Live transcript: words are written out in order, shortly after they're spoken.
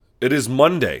It is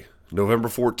Monday, November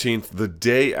 14th,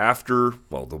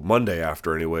 the Monday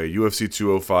after anyway, UFC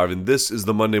 205, and this is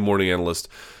the Monday Morning Analyst.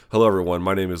 Hello everyone,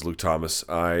 my name is Luke Thomas.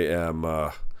 I am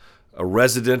a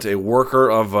worker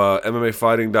of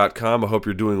MMAfighting.com. I hope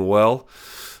you're doing well.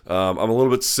 I'm a little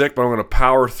bit sick, but I'm going to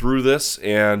power through this,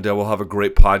 and we'll have a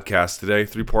great podcast today.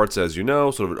 3 parts, as you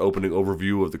know, sort of an opening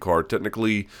overview of the card.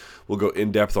 Technically, we'll go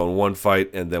in-depth on one fight,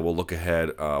 and then we'll look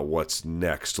ahead what's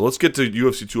next. So let's get to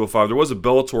UFC 205. There was a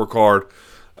Bellator card.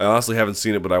 I honestly haven't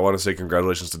seen it, but I want to say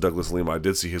congratulations to Douglas Lima. I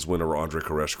did see his win over Andrei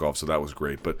Koreshkov, so that was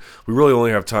great. But we really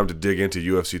only have time to dig into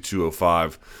UFC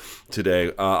 205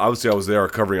 today. Obviously, I was there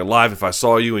covering it live. If I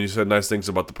saw you and you said nice things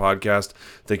about the podcast,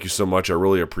 thank you so much. I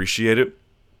really appreciate it.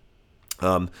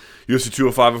 UFC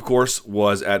 205, of course,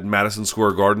 was at Madison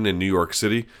Square Garden in New York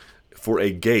City for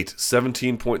a gate,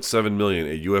 17.7 million,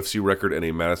 a UFC record and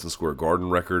a Madison Square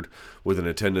Garden record with an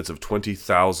attendance of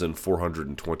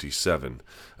 20,427.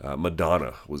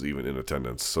 Madonna was even in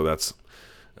attendance, so that's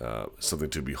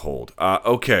something to behold.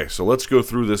 Okay, so let's go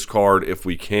through this card if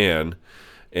we can,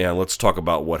 and let's talk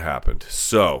about what happened.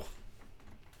 So,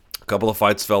 a couple of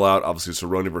fights fell out. Obviously,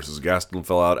 Cerrone versus Gastelum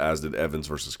fell out, as did Evans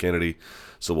versus Kennedy.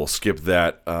 So we'll skip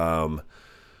that.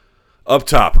 Up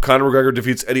top, Conor McGregor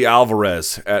defeats Eddie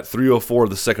Alvarez at 3:04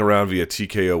 of the second round via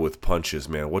TKO with punches.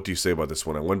 Man, what do you say about this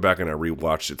one? I went back and I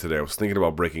rewatched it today. I was thinking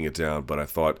about breaking it down, but I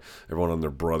thought everyone and their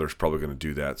brother's probably going to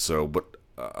do that. So, but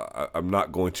I'm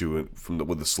not going to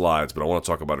with the slides, but I want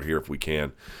to talk about it here if we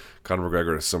can. Conor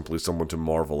McGregor is simply someone to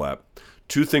marvel at.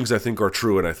 2 things I think are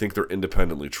true, and I think they're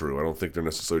independently true. I don't think they're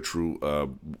necessarily true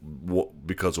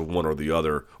because of one or the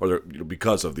other, or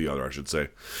because of the other, I should say.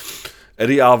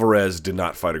 Eddie Alvarez did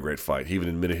not fight a great fight. He even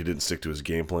admitted he didn't stick to his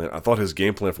game plan. I thought his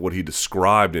game plan, for what he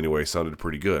described anyway, sounded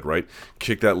pretty good, right?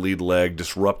 Kick that lead leg,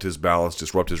 disrupt his balance,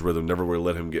 disrupt his rhythm, never really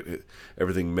let him get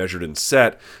everything measured and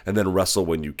set, and then wrestle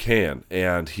when you can.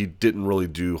 And he didn't really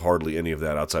do hardly any of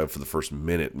that outside for the first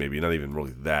minute, maybe, not even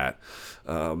really that.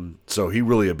 So he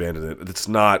really abandoned it. It's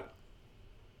not...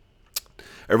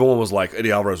 Everyone was like,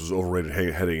 Eddie Alvarez was overrated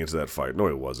heading into that fight. No,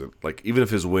 he wasn't. Like, even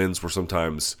if his wins were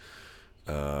sometimes...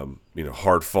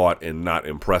 hard fought and not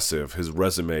impressive, his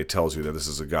resume tells you that this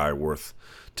is a guy worth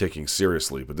taking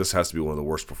seriously. But this has to be one of the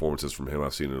worst performances from him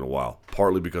I've seen in a while.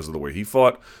 Partly because of the way he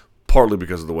fought, partly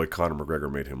because of the way Conor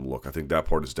McGregor made him look. I think that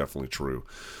part is definitely true.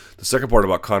 The second part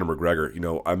about Conor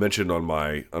McGregor, I mentioned on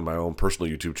my own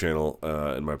personal YouTube channel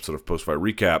in my sort of post-fight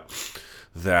recap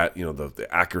that the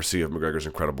accuracy of McGregor is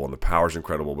incredible and the power is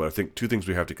incredible. But I think 2 things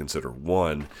we have to consider.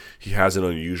 One, he has an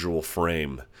unusual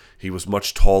frame. He was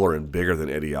much taller and bigger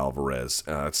than Eddie Alvarez.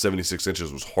 76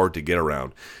 inches was hard to get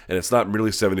around. And it's not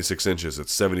merely 76 inches,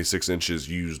 it's 76 inches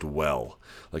used well.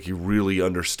 Like, he really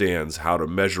understands how to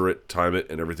measure it, time it,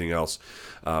 and everything else.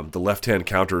 The left hand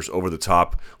counters over the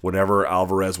top. Whenever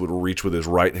Alvarez would reach with his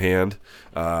right hand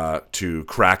to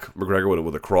crack McGregor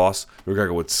with a cross,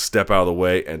 McGregor would step out of the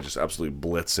way and just absolutely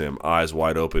blitz him, eyes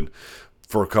wide open,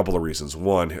 for a couple of reasons.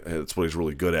 One, it's what he's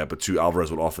really good at, but 2,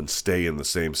 Alvarez would often stay in the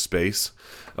same space,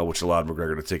 which allowed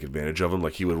McGregor to take advantage of him.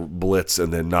 Like, he would blitz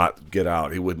and then not get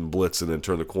out. He wouldn't blitz and then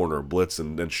turn the corner, blitz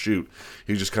and then shoot.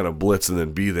 He just kind of blitz and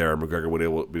then be there, and McGregor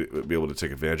would be able to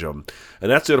take advantage of him.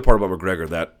 And that's the other part about McGregor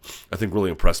that I think really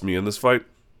impressed me in this fight.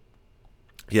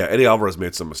 Yeah, Eddie Alvarez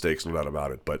made some mistakes, no doubt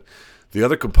about it, but the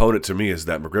other component to me is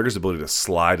that McGregor's ability to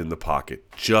slide in the pocket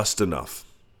just enough,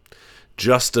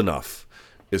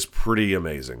 is pretty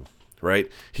amazing, right?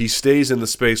 He stays in the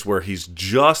space where he's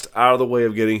just out of the way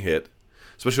of getting hit,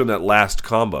 especially on that last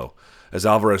combo. As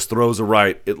Alvarez throws a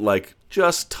right, it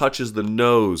just touches the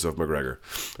nose of McGregor,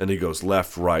 and he goes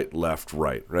left, right,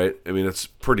 right? I mean, it's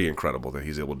pretty incredible that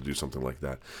he's able to do something like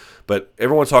that. But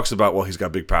everyone talks about, well, he's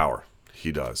got big power.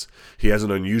 He does. He has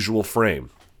an unusual frame.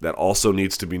 That also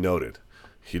needs to be noted.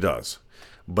 He does.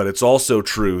 But it's also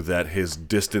true that his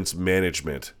distance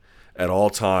management at all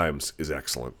times is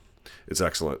excellent. It's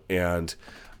excellent. And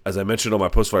as I mentioned on my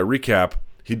post-fight recap,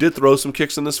 he did throw some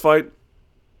kicks in this fight,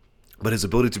 but his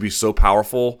ability to be so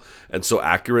powerful and so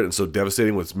accurate and so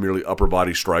devastating with merely upper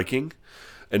body striking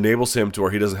enables him to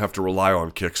where he doesn't have to rely on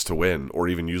kicks to win or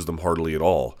even use them hardly at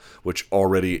all, which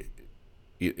already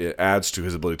it adds to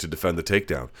his ability to defend the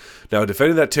takedown. Now,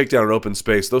 defending that takedown in open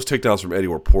space, those takedowns from Eddie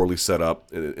were poorly set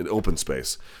up in open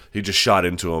space. He just shot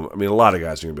into him. I mean, a lot of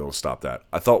guys are going to be able to stop that.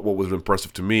 I thought what was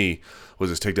impressive to me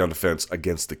was his takedown defense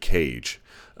against the cage.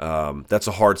 That's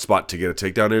a hard spot to get a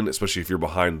takedown in, especially if you're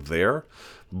behind there.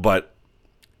 But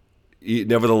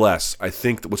nevertheless, I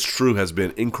think that what's true has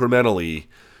been incrementally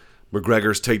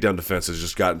McGregor's takedown defense has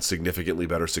just gotten significantly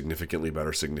better,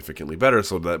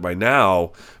 so that by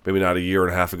now, maybe not a year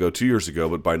and a half ago, 2 years ago,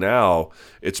 but by now,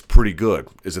 it's pretty good.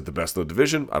 Is it the best in the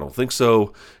division? I don't think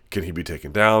so. Can he be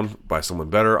taken down by someone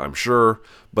better? I'm sure.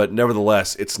 But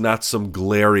nevertheless, it's not some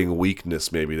glaring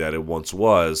weakness maybe that it once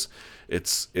was.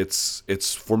 It's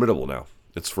formidable now.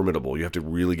 It's formidable. You have to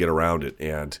really get around it.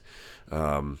 And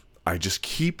I just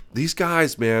keep, these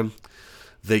guys, man,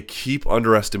 they keep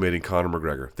underestimating Conor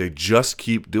McGregor. They just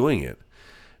keep doing it.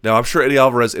 Now, I'm sure Eddie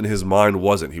Alvarez in his mind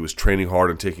wasn't. He was training hard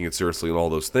and taking it seriously and all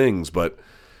those things. But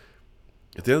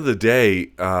at the end of the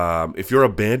day, if you're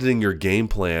abandoning your game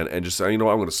plan and just saying, you know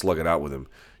what, I'm going to slug it out with him,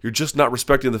 you're just not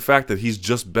respecting the fact that he's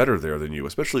just better there than you,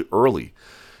 especially early.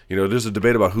 You know, there's a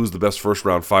debate about who's the best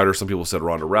first-round fighter. Some people said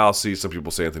Ronda Rousey. Some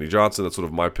people say Anthony Johnson. That's sort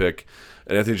of my pick.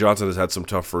 And Anthony Johnson has had some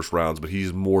tough first rounds, but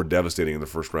he's more devastating in the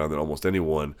first round than almost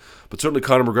anyone. But certainly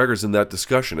Conor McGregor's in that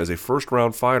discussion. As a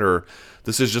first-round fighter,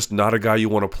 this is just not a guy you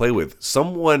want to play with.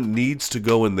 Someone needs to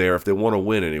go in there if they want to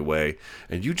win anyway,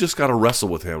 and you just got to wrestle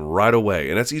with him right away.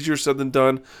 And that's easier said than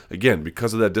done. Again,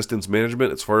 because of that distance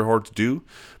management, it's very hard to do,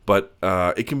 but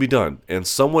it can be done. And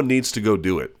someone needs to go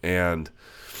do it. And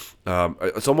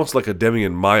it's almost like a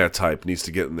Demian Maia type needs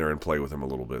to get in there and play with him a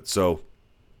little bit. So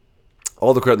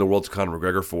all the credit in the world to Conor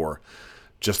McGregor for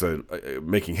just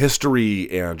making history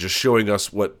and just showing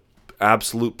us what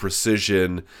absolute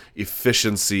precision,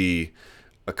 efficiency,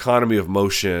 economy of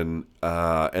motion,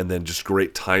 and then just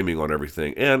great timing on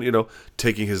everything. And, you know,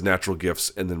 taking his natural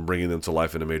gifts and then bringing them to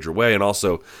life in a major way. And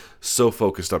also so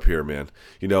focused up here, man.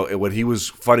 You know, when he was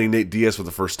fighting Nate Diaz for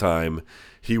the first time,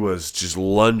 he was just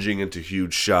lunging into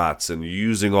huge shots and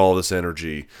using all this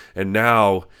energy. And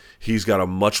now he's got a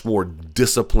much more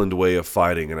disciplined way of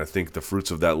fighting, and I think the fruits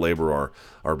of that labor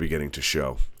are beginning to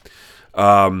show.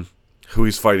 Who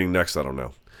he's fighting next, I don't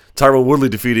know. Tyron Woodley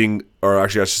tying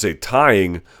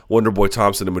Wonderboy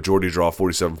Thompson in majority draw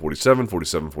 47-47,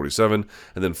 47-47,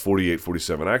 and then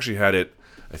 48-47. I actually had it,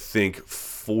 I think,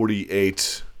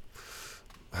 48.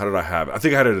 How did I have it? I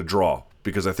think I had it a draw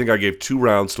because I think I gave 2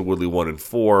 rounds to Woodley, 1 and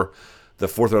 4. The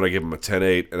 4th round I gave him a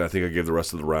 10-8, and I think I gave the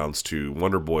rest of the rounds to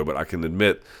Wonderboy, but I can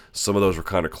admit some of those were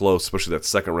kind of close, especially that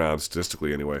second round,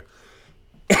 statistically anyway.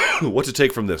 What to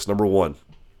take from this? Number 1.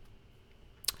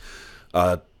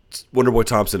 Wonderboy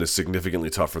Thompson is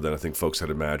significantly tougher than I think folks had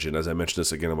imagined. As I mentioned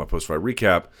this again in my post-fight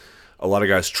recap, a lot of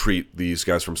guys treat these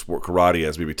guys from Sport Karate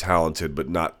as maybe talented but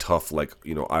not tough like,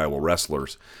 you know, Iowa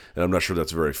wrestlers. And I'm not sure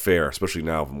that's very fair, especially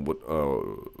now from what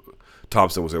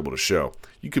Thompson was able to show.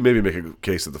 You could maybe make a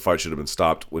case that the fight should have been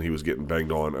stopped when he was getting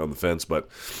banged on the fence, but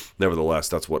nevertheless,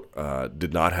 that's what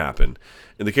did not happen.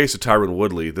 In the case of Tyron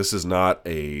Woodley, this is not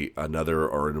another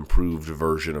or an improved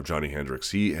version of Johnny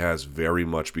Hendricks. He has very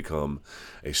much become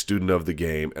a student of the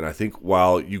game, and I think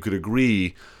while you could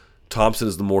agree Thompson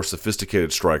is the more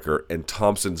sophisticated striker, and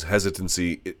Thompson's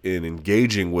hesitancy in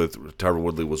engaging with Tyron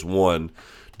Woodley was one,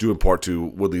 due in part to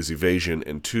Woodley's evasion,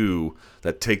 and 2,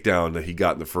 that takedown that he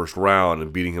got in the first round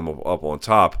and beating him up on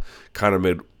top kind of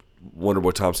made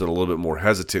Wonderboy Thompson a little bit more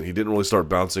hesitant. He didn't really start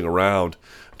bouncing around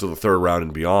until the 3rd round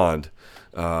and beyond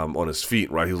on his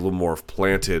feet, right? He was a little more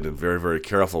planted and very, very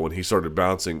careful. When he started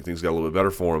bouncing, things got a little bit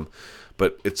better for him.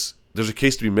 But there's a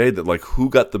case to be made that, like, who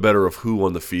got the better of who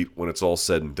on the feet when it's all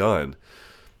said and done?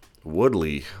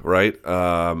 Woodley, right?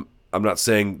 I'm not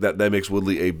saying that makes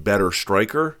Woodley a better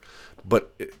striker,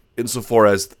 but insofar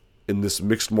as in this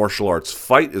mixed martial arts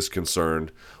fight is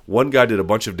concerned, one guy did a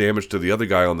bunch of damage to the other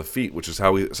guy on the feet, which is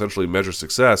how we essentially measure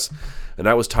success, and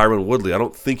that was Tyron Woodley. I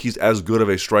don't think he's as good of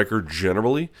a striker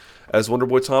generally as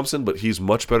Wonderboy Thompson, but he's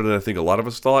much better than I think a lot of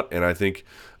us thought, and I think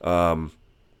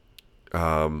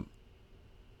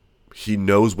he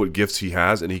knows what gifts he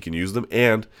has, and he can use them,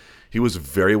 and he was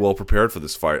very well prepared for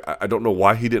this fight. I don't know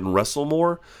why he didn't wrestle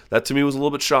more. That to me was a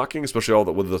little bit shocking, especially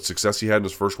with the success he had in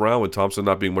his first round with Thompson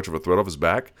not being much of a threat off his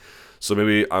back. So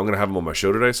maybe I'm going to have him on my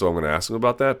show today, so I'm going to ask him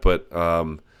about that. But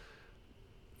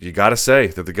you got to say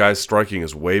that the guy's striking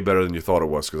is way better than you thought it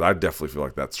was, because I definitely feel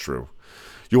like that's true.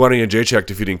 Joanna Jedrzejczyk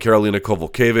defeating Karolina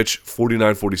Kowalkiewicz,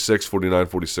 49-46,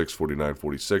 49-46,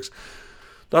 49-46.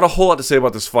 Not a whole lot to say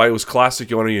about this fight. It was classic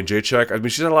Joanna Jedrzejczyk. I mean,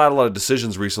 she's had a lot of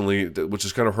decisions recently, which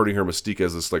is kind of hurting her mystique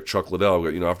as this like Chuck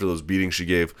Liddell. You know, after those beatings she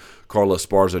gave Carla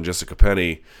Esparza and Jessica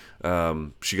Penny,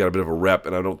 she got a bit of a rep,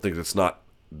 and I don't think it's not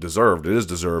deserved. It is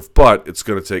deserved, but it's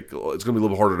going to be a little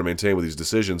bit harder to maintain with these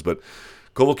decisions. But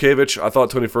Kowalkiewicz, I thought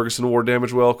Tony Ferguson wore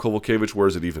damage well. Kowalkiewicz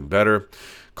wears it even better.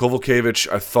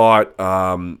 Kowalkiewicz, I thought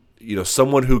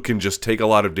someone who can just take a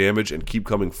lot of damage and keep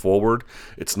coming forward.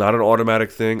 It's not an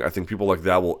automatic thing. I think people like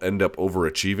that will end up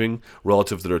overachieving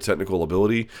relative to their technical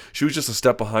ability. She was just a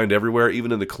step behind everywhere.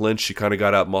 Even in the clinch, she kind of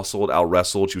got out-muscled,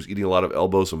 out-wrestled. She was eating a lot of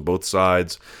elbows on both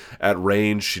sides. At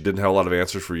range, she didn't have a lot of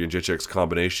answers for Jedrzejczyk's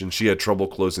combination. She had trouble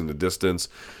closing the distance.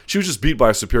 She was just beat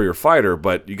by a superior fighter,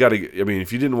 but you got to,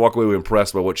 if you didn't walk away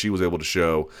impressed by what she was able to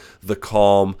show, the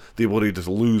calm, the ability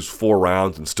to lose 4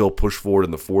 rounds and still push forward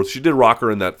in the fourth. She did rock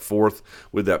her in that fourth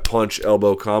with that punch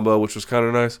elbow combo, which was kind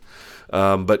of nice.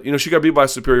 But she got beat by a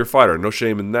superior fighter. No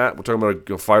shame in that. We're talking about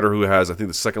a fighter who has, I think,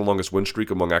 the second longest win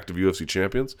streak among active UFC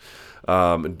champions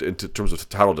in terms of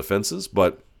title defenses,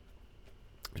 but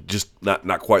just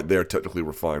not quite there technically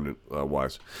refinement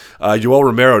wise. Yoel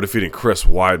Romero defeating Chris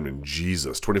Weidman.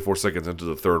 Jesus, 24 seconds into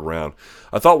the third round.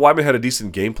 I thought Weidman had a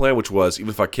decent game plan, which was, even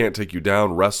if I can't take you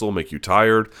down, wrestle, make you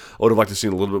tired. I would have liked to see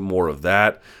a little bit more of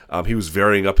that. He was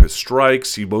varying up his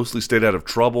strikes. He mostly stayed out of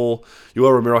trouble.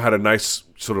 Yoel Romero had a nice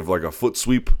sort of like a foot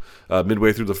sweep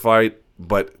midway through the fight,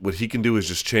 but what he can do is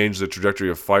just change the trajectory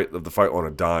of the fight on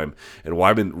a dime. And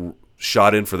Weidman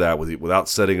shot in for that without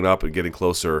setting it up and getting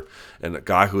closer. And a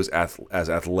guy who is as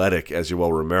athletic as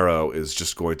Yoel Romero is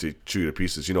just going to chew you to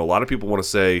pieces. A lot of people want to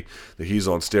say that he's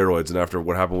on steroids, and after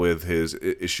what happened with his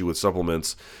issue with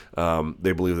supplements,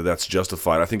 they believe that that's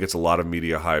justified. I think it's a lot of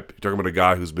media hype. You're talking about a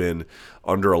guy who's been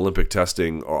under Olympic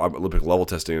testing, or Olympic level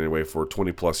testing anyway, for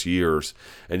 20 plus years.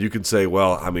 And you can say,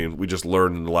 well, we just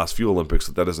learned in the last few Olympics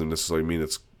that doesn't necessarily mean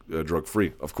it's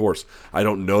drug-free. Of course, I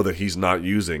don't know that he's not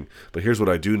using, but here's what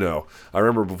I do know. I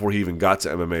remember before he even got to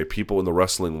MMA, people in the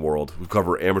wrestling world who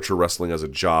cover amateur wrestling as a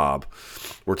job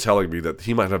were telling me that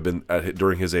he might have been,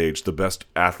 during his age, the best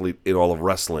athlete in all of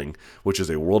wrestling, which is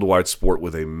a worldwide sport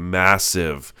with a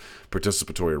massive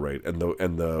participatory rate. And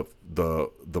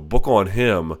the book on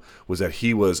him was that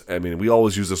he was, we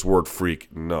always use this word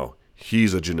freak. No,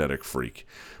 he's a genetic freak.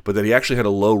 But that he actually had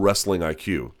a low wrestling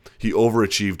IQ. He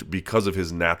overachieved because of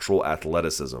his natural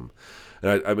athleticism.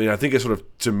 And I think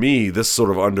it to me, this sort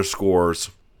of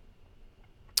underscores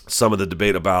some of the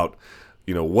debate about,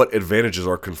 what advantages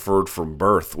are conferred from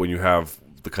birth when you have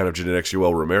the kind of genetics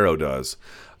Yoel Romero does.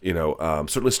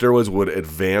 Certainly steroids would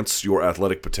advance your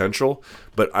athletic potential,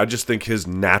 but I just think his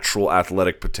natural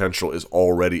athletic potential is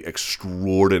already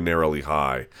extraordinarily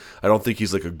high. I don't think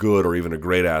he's like a good or even a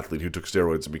great athlete who took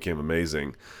steroids and became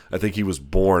amazing. I think he was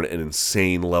born an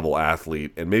insane level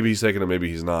athlete, and maybe he's taking them,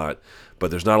 maybe he's not, but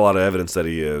there's not a lot of evidence that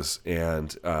he is,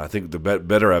 and I think the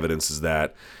better evidence is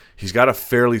that he's got a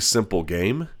fairly simple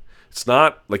game. It's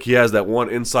not like he has that one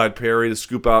inside parry to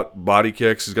scoop out body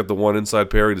kicks. He's got the one inside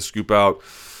parry to scoop out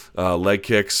leg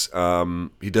kicks.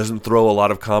 He doesn't throw a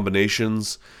lot of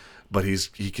combinations, but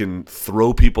he can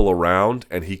throw people around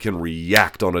and he can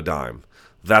react on a dime.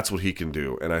 That's what he can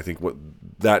do, and I think what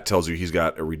that tells you, he's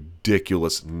got a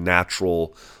ridiculous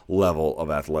natural level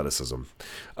of athleticism.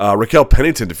 Raquel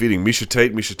Pennington defeating Miesha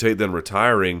Tate. Miesha Tate then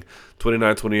retiring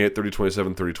 29-28,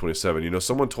 30-27, 30-27.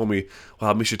 Someone told me,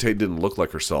 wow, Miesha Tate didn't look like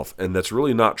herself, and that's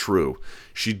really not true.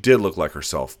 She did look like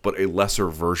herself, but a lesser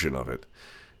version of it.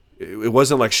 It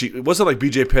wasn't like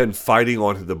BJ Penn fighting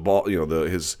on the ball,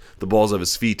 the balls of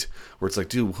his feet, where it's like,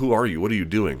 dude, who are you? What are you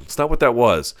doing? It's not what that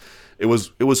was. It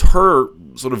was her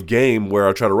sort of game where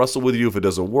I try to wrestle with you. If it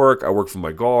doesn't work, I work from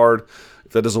my guard.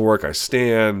 If that doesn't work, I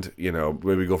stand.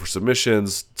 Maybe go for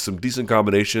submissions, some decent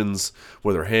combinations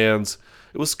with her hands.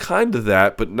 It was kind of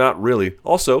that, but not really.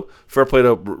 Also, fair play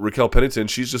to Raquel Pennington.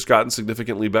 She's just gotten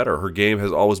significantly better. Her game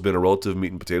has always been a relative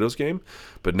meat and potatoes game,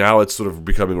 but now it's sort of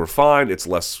becoming refined. It's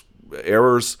less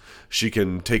errors. She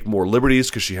can take more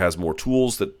liberties because she has more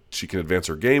tools that she can advance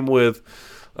her game with.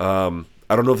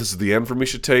 I don't know if this is the end for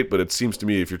Miesha Tate, but it seems to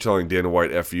me if you're telling Dana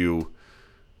White, F you,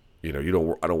 I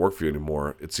don't work for you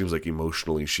anymore, it seems like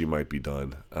emotionally she might be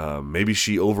done. Maybe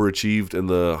she overachieved in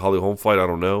the Holly Holm fight. I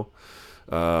don't know.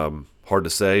 Hard to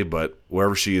say, but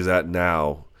wherever she is at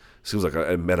now, seems like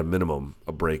at a minimum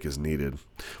a break is needed.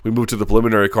 We move to the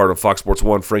preliminary card on Fox Sports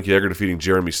 1. Frankie Edgar defeating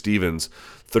Jeremy Stephens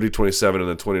 30-27 and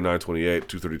then 29-28,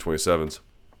 2 30-27s.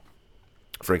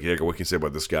 Frankie Edgar, what can you say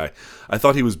about this guy? I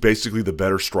thought he was basically the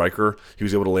better striker. He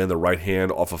was able to land the right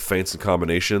hand off of feints and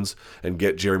combinations and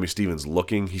get Jeremy Stephens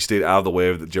looking. He stayed out of the way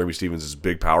of Jeremy Stephens'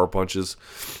 big power punches,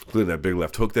 including that big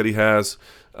left hook that he has.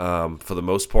 For the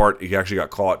most part, he actually got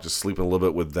caught just sleeping a little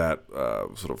bit with that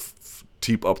sort of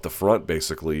teep up the front,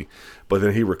 basically. But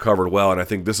then he recovered well, and I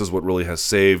think this is what really has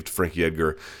saved Frankie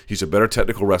Edgar. He's a better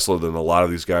technical wrestler than a lot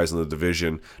of these guys in the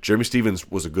division. Jeremy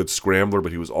Stephens was a good scrambler,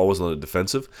 but he was always on the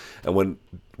defensive. And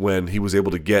when he was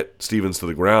able to get Stephens to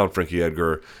the ground, Frankie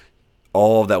Edgar,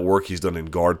 all of that work he's done in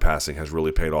guard passing has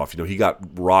really paid off. He got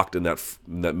rocked in that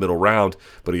middle round,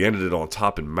 but he ended it on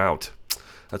top and mount.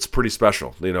 That's pretty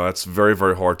special. That's very,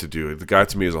 very hard to do. The guy,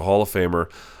 to me, is a Hall of Famer.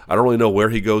 I don't really know where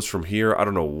he goes from here. I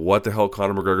don't know what the hell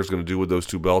Conor McGregor is going to do with those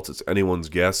 2 belts. It's anyone's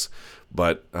guess.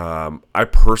 But I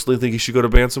personally think he should go to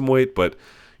bantamweight. But,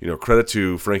 credit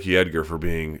to Frankie Edgar for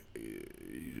being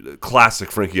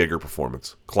classic Frankie Edgar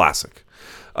performance. Classic.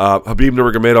 Khabib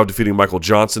Nurmagomedov defeating Michael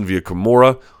Johnson via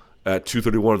Kimura at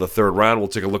 2:31 of the third round. We'll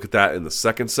take a look at that in the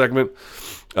second segment.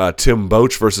 Tim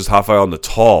Boetsch versus Rafael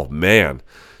Natal. Man.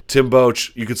 Tim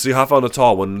Boetsch, you could see Rafael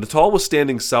Natal. When Natal was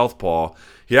standing southpaw,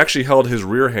 he actually held his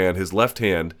rear hand, his left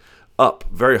hand, up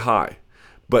very high.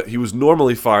 But he was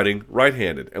normally fighting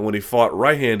right-handed. And when he fought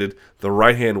right-handed, the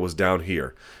right hand was down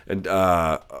here. And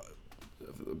I'm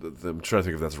trying to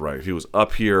think if that's right. If he was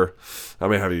up here, I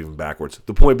may have it even backwards.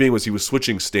 The point being was he was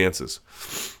switching stances.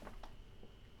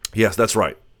 Yes, that's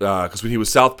right. Because when he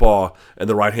was southpaw and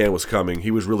the right hand was coming,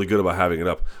 he was really good about having it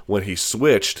up. When he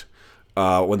switched,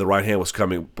 when the right hand was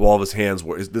coming, all of his hands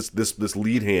were this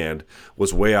lead hand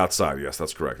was way outside. Yes,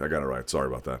 that's correct. I got it right. Sorry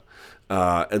about that.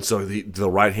 And so the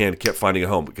right hand kept finding a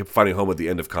home. It kept finding a home at the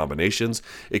end of combinations.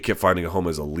 It kept finding a home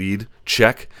as a lead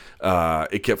check.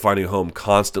 It kept finding a home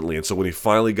constantly. And so when he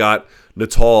finally got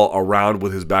Natal around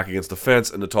with his back against the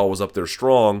fence and Natal was up there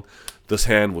strong, this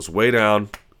hand was way down.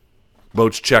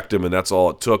 Boetsch checked him, and that's all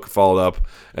it took. Followed up,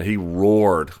 and he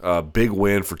roared. Big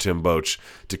win for Tim Boetsch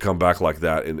to come back like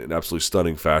that in absolutely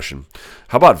stunning fashion.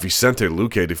 How about Vicente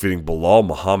Luque defeating Belal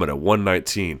Muhammad at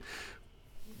 119?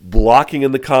 Blocking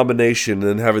in the combination and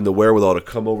then having the wherewithal to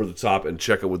come over the top and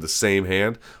check it with the same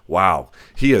hand. Wow.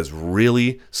 He has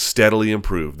really steadily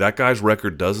improved. That guy's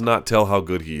record does not tell how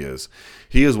good he is.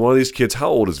 He is one of these kids. How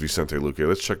old is Vicente Luque?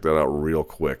 Let's check that out real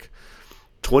quick.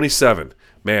 27.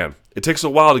 Man, it takes a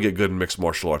while to get good in mixed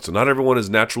martial arts, and not everyone is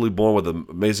naturally born with an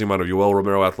amazing amount of Yoel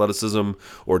Romero athleticism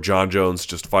or John Jones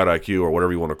just fight IQ or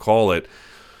whatever you want to call it.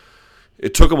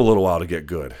 It took him a little while to get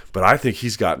good, but I think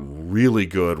he's gotten really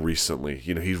good recently.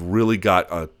 He's really got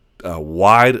a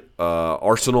wide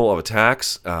arsenal of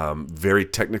attacks, very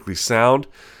technically sound.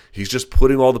 He's just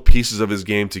putting all the pieces of his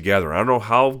game together. I don't know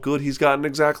how good he's gotten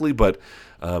exactly, but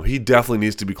he definitely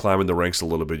needs to be climbing the ranks a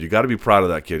little bit. You got to be proud of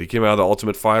that kid. He came out of the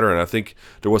Ultimate Fighter, and I think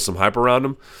there was some hype around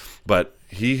him, but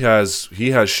he has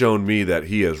shown me that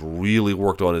he has really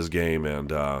worked on his game,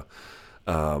 and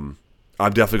I'm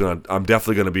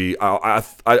definitely gonna be.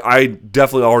 I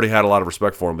definitely already had a lot of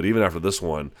respect for him, but even after this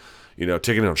one,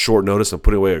 taking it on short notice and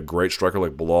putting away a great striker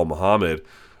like Belal Muhammad,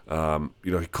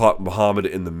 he caught Muhammad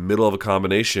in the middle of a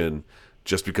combination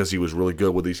just because he was really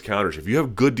good with these counters. If you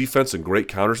have good defense and great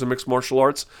counters in mixed martial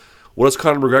arts, what does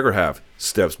Conor McGregor have?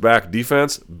 Steps back,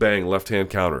 defense, bang, left-hand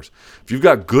counters. If you've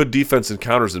got good defense and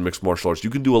counters in mixed martial arts,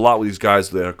 you can do a lot with these guys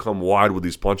that come wide with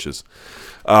these punches.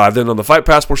 Then on the Fight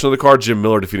Pass portion of the card, Jim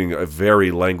Miller defeating a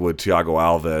very languid Thiago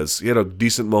Alves. He had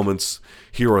decent moments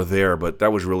here or there, but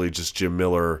that was really just Jim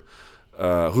Miller,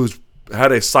 who's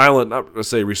had a silent, not to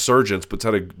say resurgence, but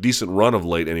had a decent run of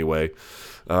late anyway.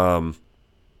 Thiago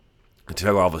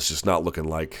Alves just not looking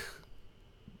like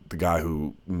the guy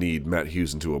who kneed Matt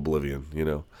Hughes into oblivion,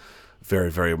 Very,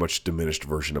 very much diminished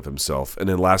version of himself. And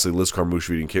then lastly, Liz Carmouche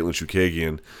beating Caitlin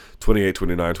Chookagian,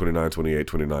 28-29, 29-28,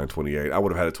 29-28. I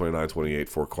would have had it 29-28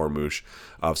 for Carmouche.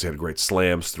 Obviously had great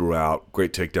slams throughout,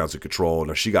 great takedowns and control.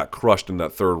 Now, she got crushed in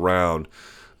that third round,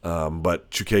 but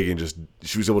Chookagian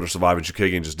she was able to survive, and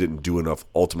Chookagian just didn't do enough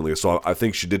ultimately. So I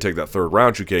think she did take that third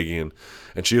round, Chookagian,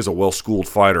 and she is a well-schooled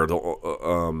fighter. Another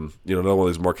one of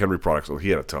these Mark Henry products. He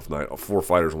had a tough night. 4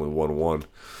 fighters, only won 1.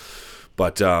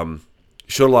 But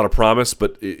showed a lot of promise,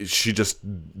 but she just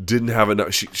didn't have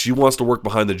enough. She wants to work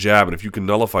behind the jab, and if you can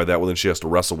nullify that, well, then she has to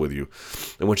wrestle with you.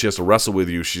 And when she has to wrestle with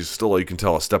you, she's still, you can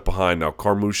tell, a step behind. Now,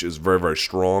 Carmouche is very, very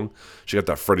strong. She got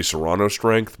that Freddie Serrano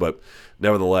strength, but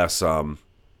nevertheless,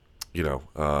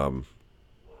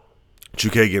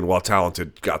 Chookagian, while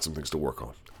talented, got some things to work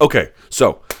on. Okay,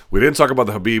 so we didn't talk about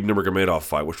the Khabib Nurmagomedov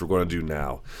fight, which we're going to do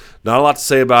now. Not a lot to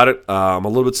say about it. I'm a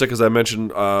little bit sick, as I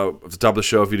mentioned at the top of the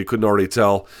show, if you couldn't already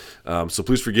tell. So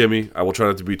please forgive me. I will try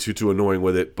not to be too annoying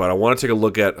with it. But I want to take a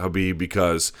look at Khabib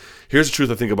because here's the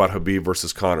truth I think about Khabib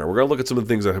versus Conor. We're going to look at some of the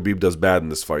things that Khabib does bad in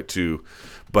this fight too.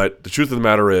 But the truth of the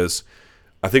matter is,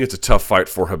 I think it's a tough fight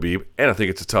for Khabib, and I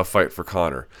think it's a tough fight for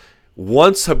Conor.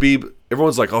 Once Khabib,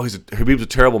 everyone's like, oh, Khabib's a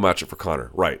terrible matchup for Conor.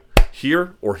 Right.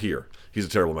 Here or here, he's a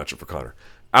terrible matchup for Conor.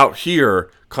 Out here,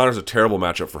 Conor's a terrible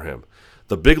matchup for him.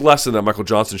 The big lesson that Michael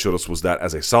Johnson showed us was that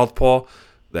as a southpaw,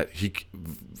 that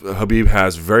Khabib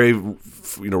has very,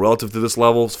 relative to this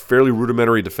level, fairly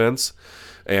rudimentary defense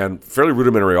and fairly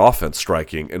rudimentary offense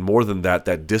striking, and more than that,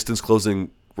 that distance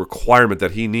closing requirement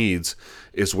that he needs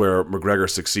is where McGregor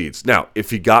succeeds. Now, if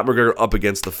he got McGregor up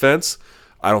against the fence,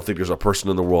 I don't think there's a person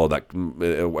in the world that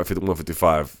at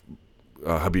 155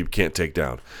 Khabib can't take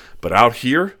down. But out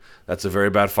here, that's a very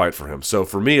bad fight for him. So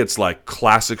for me, it's like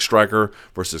classic striker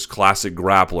versus classic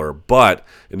grappler. But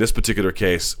in this particular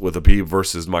case, with Khabib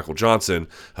versus Michael Johnson,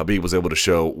 Khabib was able to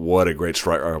show what a great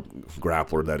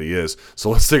grappler that he is. So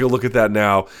let's take a look at that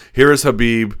now. Here is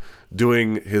Khabib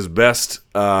doing his best.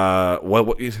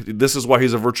 This is why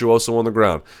he's a virtuoso on the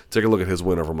ground. Take a look at his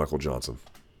win over Michael Johnson.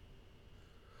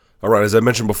 All right, as I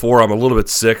mentioned before, I'm a little bit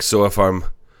sick, so if I'm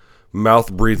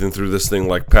mouth breathing through this thing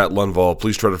like Pat Lundvall,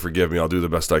 please try to forgive me. I'll do the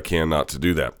best I can not to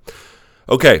do that.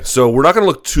 Okay, so we're not going to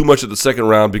look too much at the second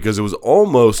round because it was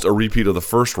almost a repeat of the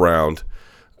first round,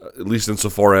 at least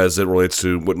insofar as it relates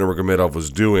to what Nurmagomedov was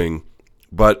doing.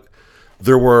 But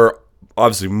there were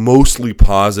obviously mostly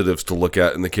positives to look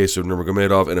at in the case of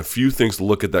Nurmagomedov, and a few things to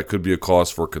look at that could be a cause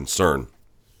for concern.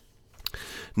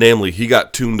 Namely, he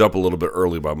got tuned up a little bit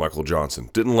early by Michael Johnson.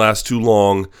 Didn't last too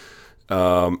long.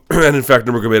 And in fact,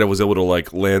 Nurmagomedov was able to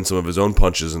land some of his own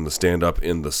punches in the stand-up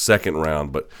in the second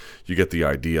round, but you get the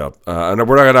idea. And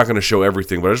we're not going to show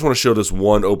everything, but I just want to show this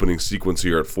one opening sequence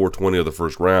here at 4:20 of the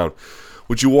first round.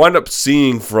 What you wind up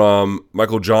seeing from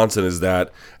Michael Johnson is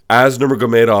that as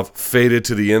Nurmagomedov faded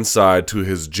to the inside to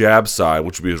his jab side,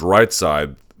 which would be his right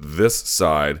side, this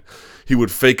side, he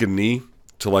would fake a knee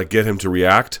to get him to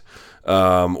react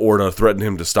or to threaten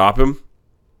him to stop him.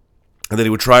 And then he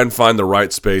would try and find the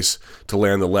right space to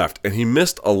land the left. And he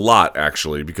missed a lot,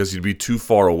 actually, because he'd be too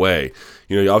far away.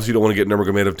 You obviously don't want to get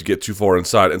Nurmagomedov to get too far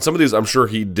inside. And some of these, I'm sure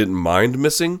he didn't mind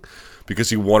missing because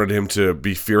he wanted him to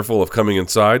be fearful of coming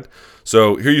inside.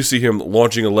 So here you see him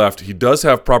launching a left. He does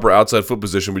have proper outside foot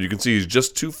position, but you can see he's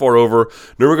just too far over.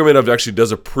 Nurmagomedov actually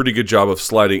does a pretty good job of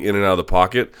sliding in and out of the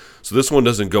pocket. So this one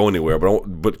doesn't go anywhere.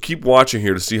 But keep watching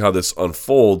here to see how this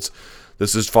unfolds.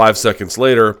 This is 5 seconds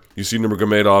later. You see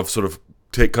Nurmagomedov sort of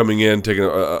taking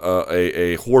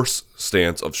a horse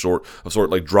stance of sort,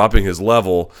 like dropping his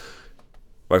level.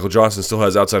 Michael Johnson still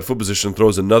has outside foot position,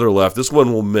 throws another left. This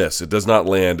one will miss. It does not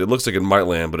land. It looks like it might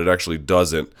land, but it actually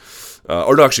doesn't. I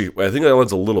think that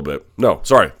lands a little bit. No,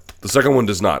 sorry. The second one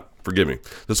does not. Forgive me.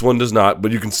 This one does not,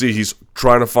 but you can see he's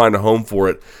trying to find a home for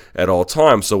it at all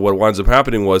times. So what winds up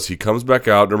happening was he comes back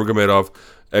out. Nurmagomedov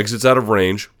exits out of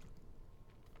range.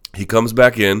 He comes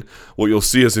back in. What you'll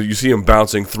see is that you see him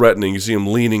bouncing, threatening. You see him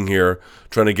leaning here,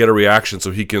 trying to get a reaction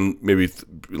so he can maybe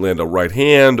land a right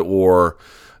hand or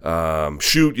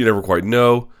shoot. You never quite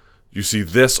know. You see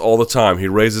this all the time. He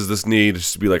raises this knee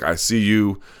just to be like, I see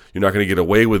you. You're not going to get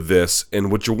away with this.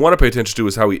 And what you want to pay attention to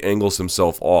is how he angles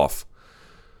himself off.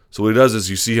 So what he does is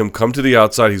you see him come to the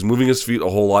outside. He's moving his feet a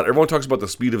whole lot. Everyone talks about the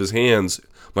speed of his hands,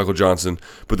 Michael Johnson,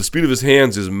 but the speed of his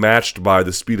hands is matched by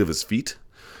the speed of his feet.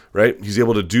 Right? He's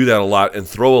able to do that a lot and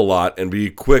throw a lot and be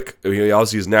quick. I mean, he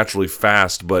obviously is naturally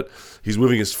fast, but he's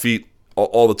moving his feet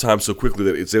all the time so quickly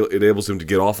that it enables him to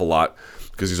get off a lot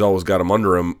because he's always got him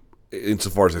under him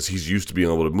insofar as he's used to being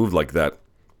able to move like that.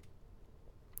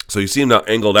 So you see him now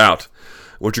angled out.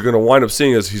 What you're going to wind up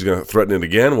seeing is he's going to threaten it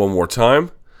again one more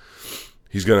time.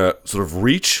 He's going to sort of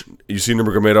reach. You see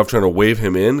Nurmagomedov trying to wave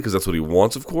him in because that's what he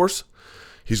wants, of course.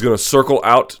 He's going to circle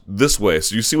out this way.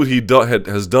 So you see what he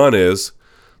has done is,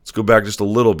 let's go back just a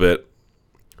little bit.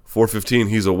 4:15,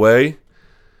 he's away.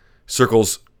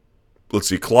 Circles, let's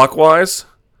see, clockwise.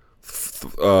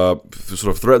 Sort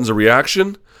of threatens a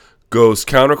reaction. Goes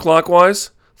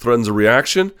counterclockwise. Threatens a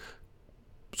reaction.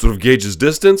 Sort of gauges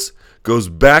distance. Goes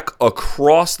back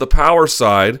across the power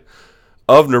side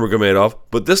of Nurmagomedov.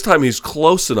 But this time he's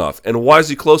close enough. And why is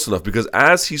he close enough? Because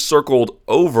as he circled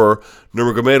over,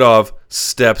 Nurmagomedov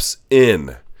steps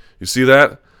in. You see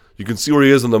that? You can see where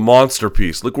he is on the monster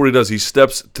piece. Look what he does. He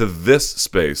steps to this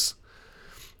space.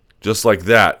 Just like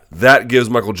that. That gives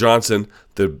Michael Johnson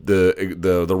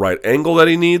the right angle that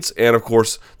he needs and, of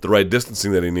course, the right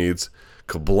distancing that he needs.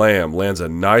 Kablam. Lands a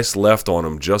nice left on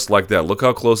him just like that. Look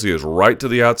how close he is. Right to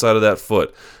the outside of that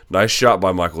foot. Nice shot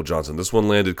by Michael Johnson. This one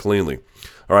landed cleanly.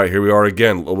 All right, here we are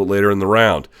again a little bit later in the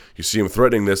round. You see him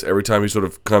threatening this. Every time he sort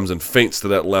of comes and feints to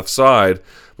that left side,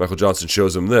 Michael Johnson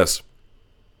shows him this.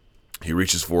 He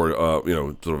reaches for,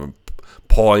 sort of a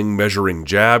pawing, measuring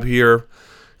jab here.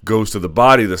 Goes to the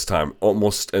body this time,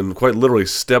 almost and quite literally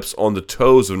steps on the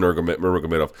toes of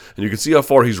Nurmagomedov. And you can see how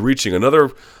far he's reaching.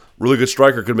 Another really good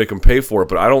striker could make him pay for it,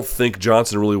 but I don't think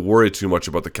Johnson really worried too much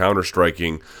about the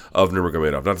counter-striking of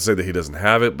Nurmagomedov. Not to say that he doesn't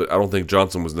have it, but I don't think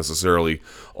Johnson was necessarily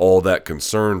all that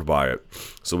concerned by it.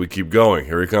 So we keep going.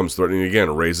 Here he comes, threatening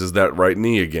again. Raises that right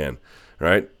knee again,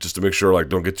 right? Just to make sure,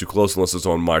 don't get too close unless it's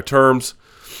on my terms.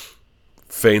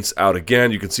 feints out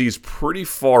again. You can see he's pretty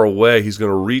far away. He's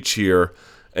going to reach here,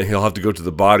 and he'll have to go to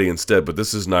the body instead. But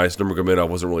this is nice. Nurmagomedov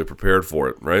wasn't really prepared for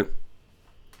it, right?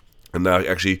 And now,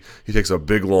 actually, he takes a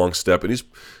big, long step, and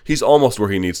he's almost where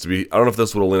he needs to be. I don't know if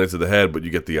this would have landed to the head, but you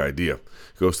get the idea.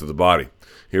 Goes to the body.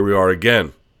 Here we are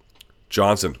again.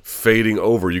 Johnson fading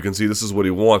over. You can see this is what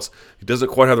he wants. He doesn't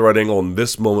quite have the right angle in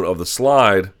this moment of the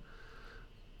slide.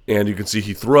 And you can see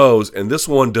he throws, and this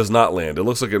one does not land. It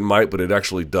looks like it might, but it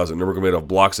actually doesn't. Nurmagomedov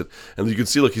blocks it. And you can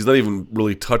see, look, he's not even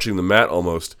really touching the mat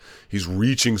almost. He's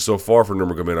reaching so far for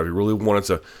Nurmagomedov. He really wanted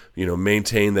to,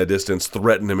 maintain that distance,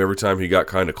 threaten him every time he got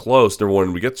kind of close. Never wanted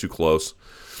him to get too close.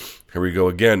 Here we go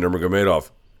again. Nurmagomedov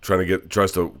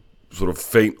tries to sort of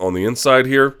feint on the inside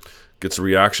here. Gets a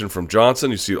reaction from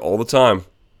Johnson. You see it all the time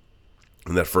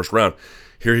in that first round.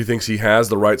 Here he thinks he has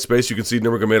the right space. You can see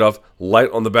Nurmagomedov light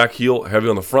on the back heel, heavy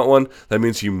on the front one. That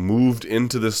means he moved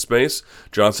into this space.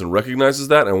 Johnson recognizes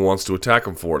that and wants to attack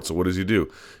him for it. So what does he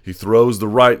do? He throws the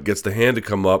right, gets the hand to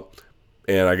come up,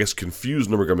 and I guess confuse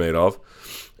Nurmagomedov,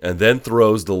 and then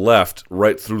throws the left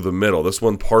right through the middle. This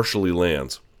one partially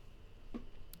lands.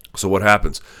 So what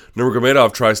happens?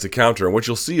 Nurmagomedov tries to counter, and what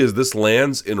you'll see is this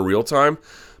lands in real time,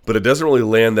 but it doesn't really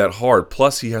land that hard.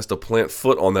 Plus, he has to plant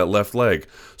foot on that left leg.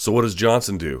 So what does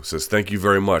Johnson do? Says, thank you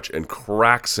very much, and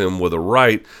cracks him with a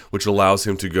right, which allows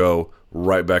him to go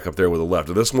right back up there with a left.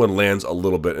 Now, this one lands a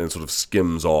little bit and it sort of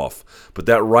skims off. But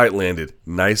that right landed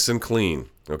nice and clean,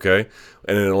 okay?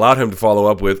 And it allowed him to follow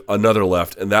up with another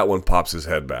left, and that one pops his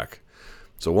head back.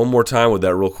 So one more time with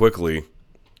that real quickly.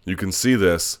 You can see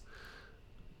this,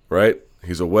 right?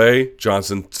 He's away.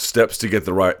 Johnson steps to get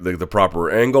the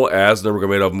proper angle as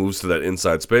Nurmagomedov moves to that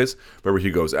inside space. Remember, he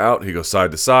goes out. He goes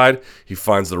side to side. He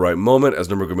finds the right moment as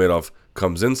Nurmagomedov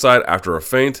comes inside after a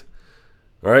feint.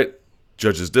 All right.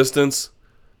 Judges distance.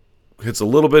 Hits a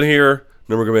little bit here.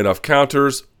 Nurmagomedov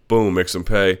counters. Boom. Makes him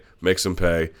pay.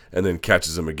 And then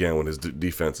catches him again when his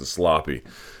defense is sloppy.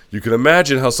 You can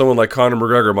imagine how someone like Conor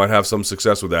McGregor might have some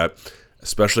success with that,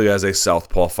 especially as a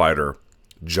southpaw fighter,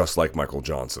 just like Michael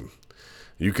Johnson.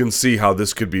 You can see how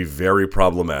this could be very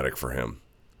problematic for him.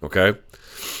 Okay?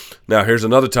 Now, here's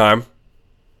another time.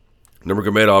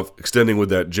 Nurmagomedov extending with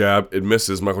that jab. It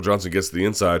misses. Michael Johnson gets to the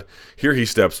inside. Here he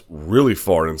steps really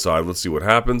far inside. Let's see what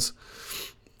happens.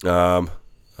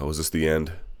 Was this the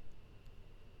end?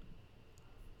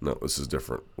 No, this is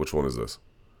different. Which one is this?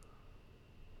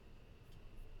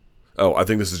 Oh, I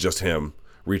think this is just him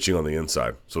reaching on the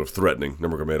inside, sort of threatening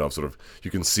Nurmagomedov. Sort of, you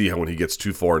can see how when he gets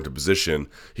too far into position,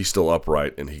 he's still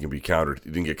upright and he can be countered. He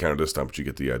didn't get countered this time, but you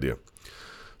get the idea.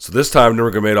 So this time,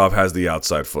 Nurmagomedov has the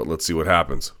outside foot. Let's see what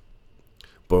happens.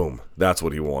 Boom. That's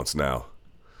what he wants now,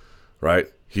 right?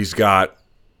 He's got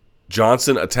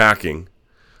Johnson attacking,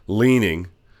 leaning,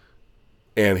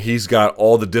 and he's got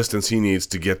all the distance he needs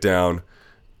to get down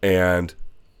and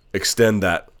extend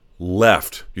that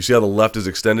left. You see how the left is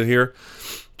extended here?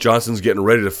 Johnson's getting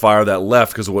ready to fire that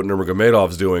left because of what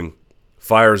Nurmagomedov's doing.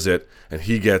 Fires it, and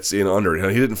he gets in under it. Now,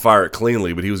 he didn't fire it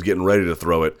cleanly, but he was getting ready to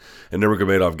throw it, and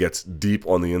Nurmagomedov gets deep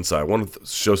on the inside. I want to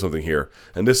show something here,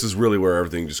 and this is really where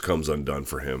everything just comes undone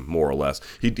for him, more or less.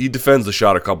 He defends the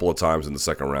shot a couple of times in the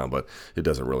second round, but it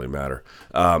doesn't really matter.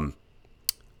 I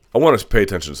want to pay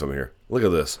attention to something here. Look at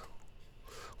this.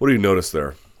 What do you notice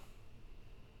there?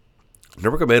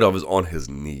 Nurmagomedov is on his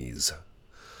knees.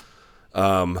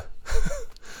 I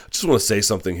just want to say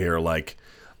something here. Like,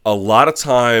 a lot of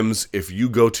times, if you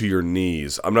go to your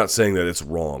knees, I'm not saying that it's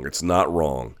wrong. It's not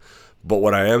wrong. But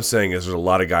what I am saying is there's a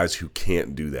lot of guys who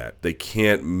can't do that. They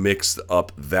can't mix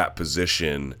up that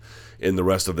position in the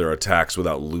rest of their attacks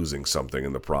without losing something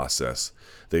in the process.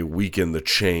 They weaken the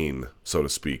chain, so to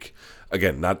speak.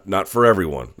 Again, not for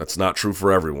everyone. That's not true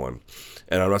for everyone.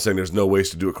 And I'm not saying there's no ways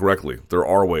to do it correctly. There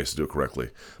are ways to do it correctly.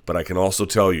 But I can also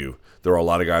tell you there are a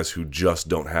lot of guys who just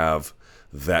don't have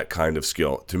that kind of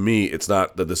skill. To me, it's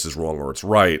not that this is wrong or it's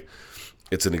right.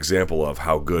 It's an example of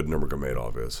how good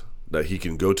Nurmagomedov is. That he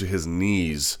can go to his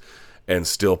knees and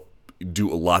still do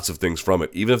lots of things from it,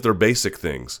 even if they're basic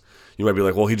things. You might be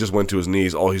like, well, he just went to his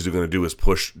knees. All he's going to do is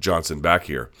push Johnson back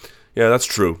here. Yeah, that's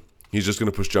true. He's just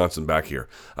going to push Johnson back here.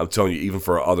 I'm telling you, even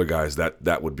for other guys,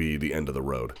 that would be the end of the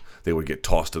road. They would get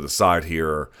tossed to the side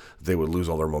here. They would lose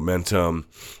all their momentum.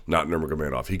 Not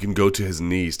Nurmagomedov. He can go to his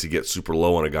knees to get super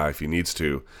low on a guy if he needs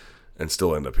to and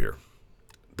still end up here.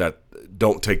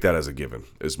 Don't take that as a given,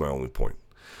 is my only point.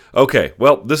 Okay,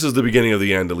 well, this is the beginning of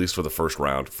the end, at least for the first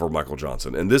round for Michael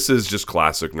Johnson. And this is just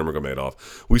classic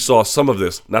Nurmagomedov. We saw some of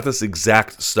this, not this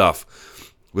exact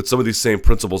stuff, but some of these same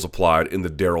principles applied in the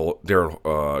Daryl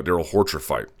Horcher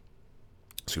fight.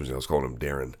 Excuse me, I was calling him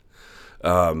Darren.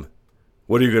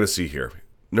 What are you going to see here?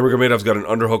 Nurmagomedov's got an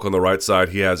underhook on the right side.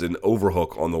 He has an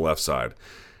overhook on the left side.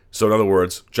 So in other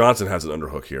words, Johnson has an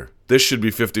underhook here. This should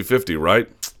be 50-50, right?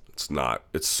 It's not.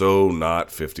 It's so not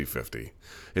 50-50.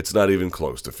 It's not even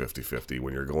close to 50-50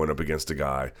 when you're going up against a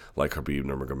guy like Khabib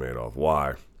Nurmagomedov.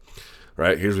 Why?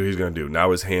 Right? Here's what he's going to do.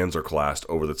 Now his hands are clasped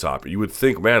over the top. You would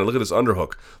think, man, look at this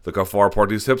underhook. Look how far apart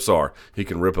these hips are. He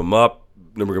can rip them up.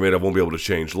 Nurmagomedov won't be able to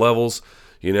change levels.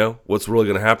 You know, what's really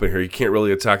going to happen here? He can't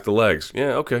really attack the legs.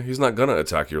 Yeah, okay, he's not going to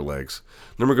attack your legs.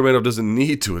 Nurmagomedov doesn't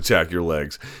need to attack your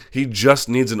legs. He just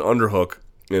needs an underhook.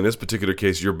 In this particular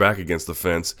case, you're back against the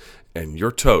fence, and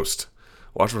you're toast.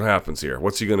 Watch what happens here.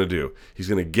 What's he going to do? He's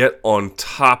going to get on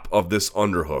top of this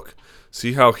underhook.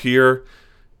 See how here,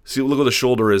 look where the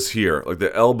shoulder is here. Like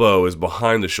the elbow is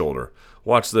behind the shoulder.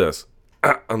 Watch this.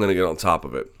 I'm going to get on top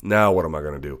of it. Now what am I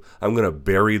going to do? I'm going to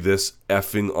bury this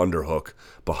effing underhook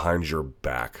behind your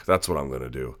back. That's what I'm going to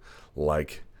do.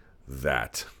 Like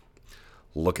that.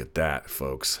 Look at that,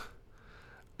 folks.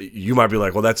 You might be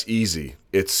like, well, that's easy.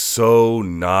 It's so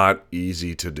not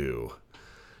easy to do.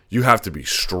 You have to be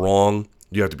strong.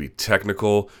 You have to be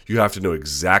technical. You have to know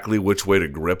exactly which way to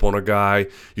grip on a guy.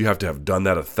 You have to have done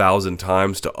that 1,000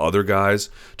 times to other guys.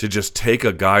 To just take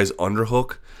a guy's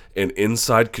underhook and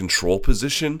inside control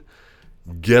position,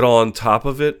 get on top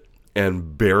of it,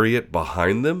 and bury it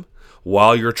behind them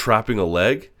while you're trapping a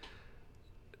leg.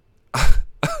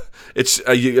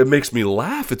 It makes me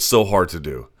laugh. It's so hard to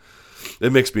do.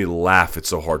 It makes me laugh. It's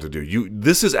so hard to do.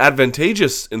 This is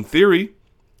advantageous in theory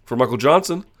for Michael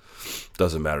Johnson.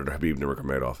 Doesn't matter to Khabib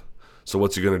Nurmagomedov. So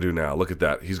what's he going to do now? Look at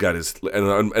that. He's got his...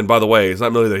 And by the way, it's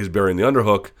not merely that he's burying the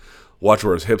underhook. Watch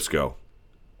where his hips go.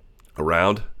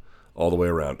 Around. All the way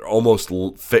around. They're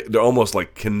almost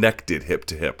like connected hip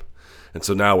to hip. And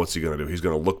so now what's he going to do? He's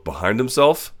going to look behind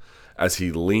himself as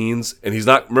he leans. And he's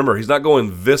not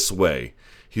going this way.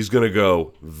 He's going to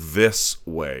go this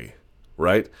way.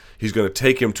 Right? He's going to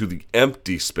take him to the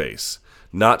empty space.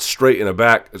 Not straight in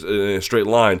a straight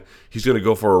line. He's going to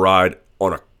go for a ride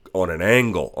on an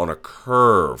angle, on a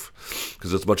curve,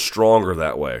 because it's much stronger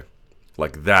that way.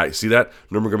 Like that. You see that?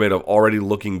 Nurmagomedov already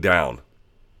looking down.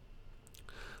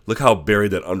 Look how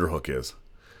buried that underhook is.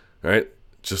 Right?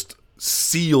 Just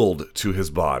sealed to his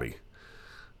body.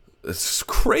 It's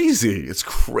crazy. It's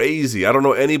crazy. I don't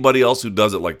know anybody else who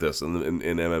does it like this in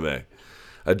MMA,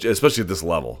 especially at this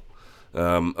level.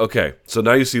 Okay, so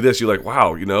now you see this, you're like,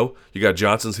 wow, you got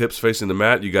Johnson's hips facing the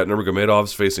mat, you got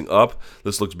Nurmagomedov's facing up.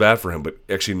 This looks bad for him, but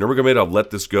actually Nurmagomedov let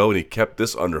this go and he kept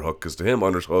this underhook because to him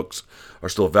underhooks are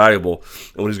still valuable.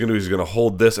 And what he's going to do is he's going to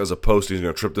hold this as a post. He's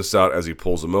going to trip this out as he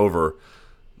pulls him over.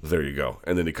 There you go.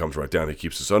 And then he comes right down. He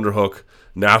keeps this underhook.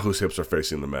 Now whose hips are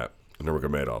facing the mat?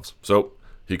 Nurmagomedov's. So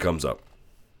he comes up.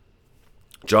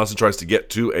 Johnson tries to get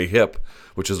to a hip,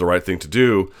 which is the right thing to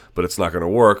do, but it's not going to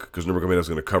work because Nurmagomedov is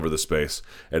going to cover the space,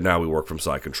 and now we work from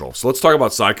side control. So let's talk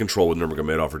about side control with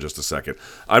Nurmagomedov for just a second.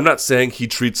 I'm not saying he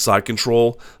treats side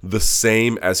control the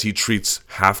same as he treats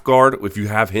half guard. If you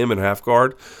have him in half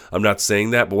guard, I'm not saying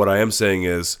that, but what I am saying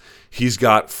is he's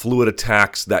got fluid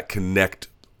attacks that connect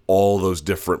all those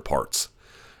different parts.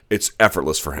 It's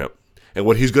effortless for him. And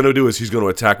what he's going to do is he's going to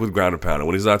attack with ground and pound. And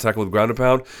when he's not attacking with ground and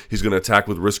pound, he's going to attack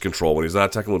with wrist control. When he's not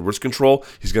attacking with wrist control,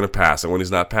 he's going to pass. And when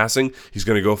he's not passing, he's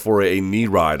going to go for a knee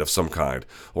ride of some kind,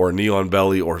 or a knee on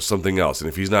belly, or something else. And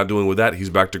if he's not doing with that, he's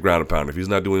back to ground and pound. If he's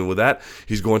not doing with that,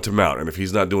 he's going to mount. And if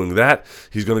he's not doing that,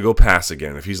 he's going to go pass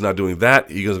again. If he's not doing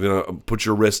that, he's going to put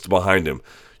your wrists behind him.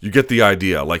 You get the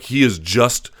idea. Like, he is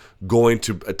just going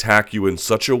to attack you in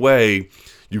such a way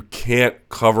you can't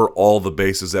cover all the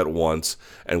bases at once,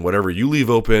 and whatever you leave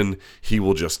open, he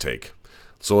will just take.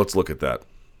 So let's look at that.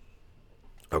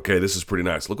 Okay, this is pretty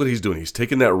nice. Look what he's doing. He's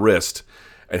taking that wrist,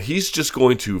 and he's just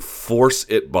going to force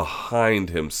it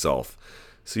behind himself.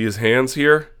 See his hands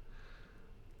here?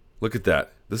 Look at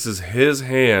that. This is his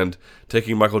hand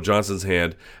taking Michael Johnson's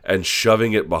hand and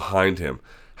shoving it behind him.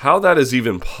 How that is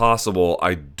even possible,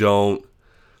 I don't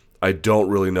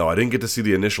really know. I didn't get to see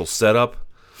the initial setup.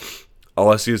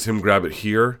 All I see is him grab it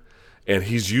here, and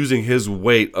he's using his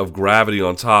weight of gravity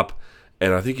on top,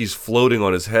 and I think he's floating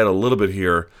on his head a little bit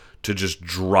here to just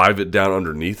drive it down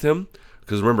underneath him.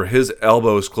 Because remember, his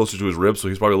elbow is closer to his ribs, so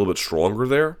he's probably a little bit stronger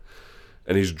there,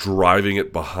 and he's driving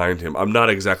it behind him. I'm not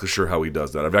exactly sure how he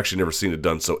does that. I've actually never seen it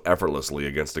done so effortlessly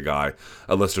against a guy,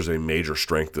 unless there's a major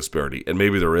strength disparity. And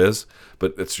maybe there is,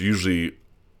 but it's usually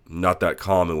not that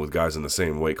common with guys in the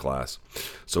same weight class.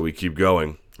 So we keep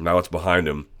going. Now it's behind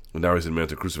him. And now he's in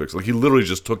Mantic Crucifix. Like, he literally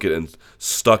just took it and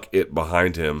stuck it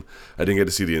behind him. I didn't get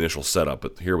to see the initial setup,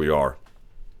 but here we are.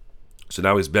 So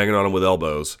now he's banging on him with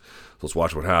elbows. let's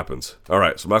watch what happens. All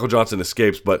right, so Michael Johnson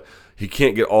escapes, but he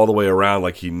can't get all the way around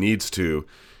like he needs to.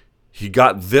 He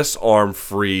got this arm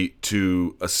free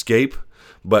to escape,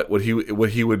 but what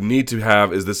he would need to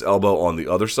have is this elbow on the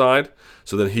other side,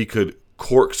 so then he could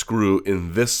corkscrew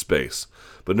in this space.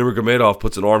 But Nurmagomedov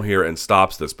puts an arm here and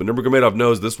stops this. But Nurmagomedov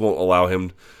knows this won't allow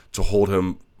him to hold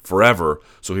him forever,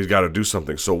 so he's got to do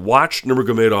something. So watch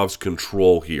Nurmagomedov's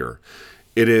control here.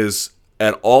 It is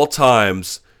at all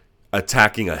times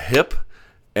attacking a hip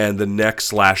and the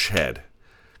neck/head.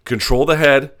 Control the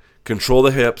head, control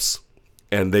the hips,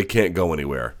 and they can't go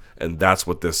anywhere. And that's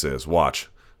what this is. Watch.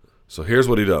 So here's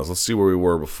what he does. Let's see where we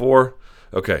were before.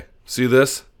 Okay, see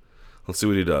this? Let's see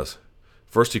what he does.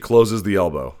 First, he closes the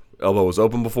elbow. Elbow was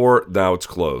open before, now it's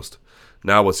closed.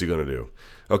 Now what's he going to do?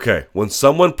 Okay, when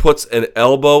someone puts an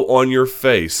elbow on your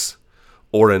face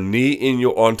or a knee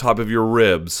on top of your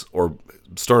ribs or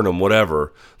sternum,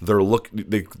 whatever,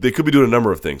 they could be doing a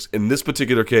number of things. In this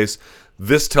particular case,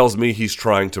 this tells me he's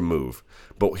trying to move.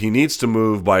 But he needs to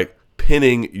move by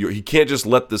pinning he can't just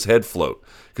let this head float.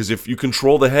 Because if you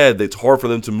control the head, it's hard for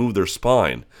them to move their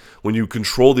spine. When you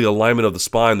control the alignment of the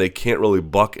spine, they can't really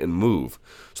buck and move.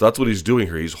 So that's what he's doing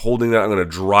here. He's holding that. I'm going to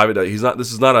drive it out.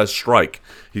 This is not a strike.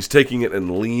 He's taking it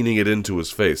and leaning it into his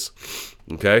face.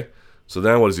 Okay? So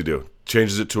now what does he do?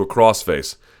 Changes it to a cross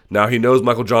face. Now he knows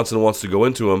Michael Johnson wants to go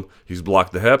into him. He's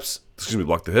blocked the hips, and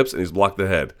he's blocked the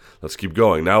head. Let's keep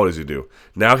going. Now what does he do?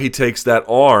 Now he takes that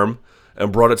arm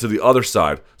and brought it to the other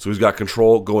side. So he's got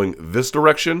control going this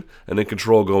direction and then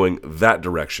control going that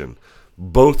direction.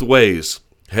 Both ways,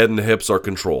 head and the hips are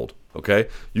controlled. Okay?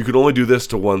 You can only do this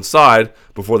to one side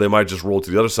before they might just roll to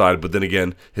the other side, but then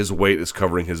again, his weight is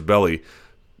covering his belly.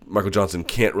 Michael Johnson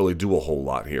can't really do a whole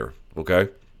lot here. Okay?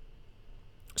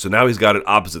 So now he's got it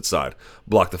opposite side.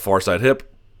 Block the far side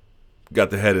hip, got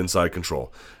the head inside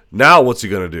control. Now what's he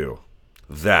going to do?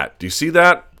 That. Do you see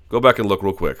that? Go back and look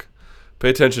real quick. Pay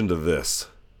attention to this.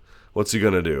 What's he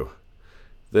going to do?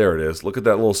 There it is. Look at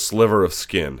that little sliver of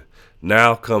skin.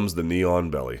 Now comes the knee on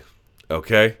belly.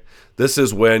 Okay? This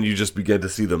is when you just begin to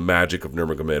see the magic of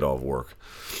Nurmagomedov work.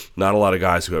 Not a lot of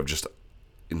guys who have just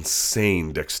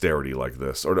insane dexterity like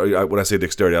this. Or when I say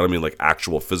dexterity, I don't mean like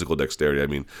actual physical dexterity. I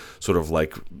mean sort of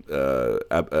like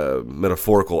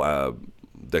metaphorical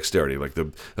dexterity, like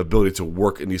the ability to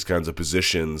work in these kinds of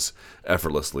positions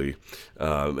effortlessly,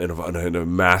 and a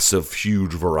massive,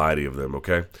 huge variety of them,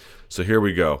 okay? So here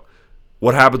we go.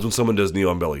 What happens when someone does knee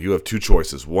on belly? You have two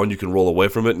choices. One, you can roll away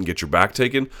from it and get your back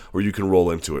taken, or you can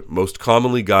roll into it. Most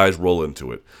commonly, guys roll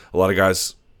into it. A lot of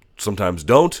guys sometimes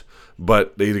don't,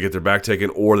 but they either get their back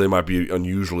taken or they might be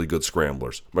unusually good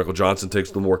scramblers. Michael Johnson takes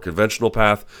the more conventional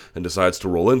path and decides to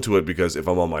roll into it because if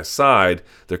I'm on my side,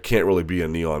 there can't really be a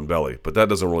knee on belly. But that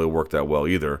doesn't really work that well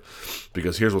either,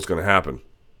 because here's what's going to happen.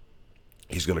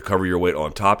 He's going to cover your weight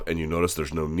on top, and you notice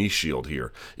there's no knee shield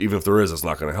here. Even if there is, it's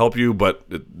not going to help you, but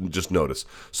just notice.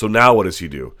 So now what does he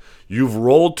do? You've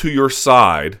rolled to your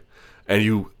side, and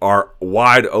you are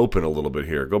wide open a little bit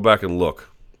here. Go back and look.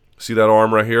 See that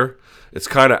arm right here?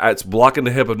 It's blocking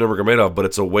the hip of Nurmagomedov, but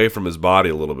it's away from his body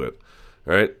a little bit.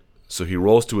 All right? So he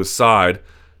rolls to his side.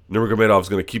 Nurmagomedov is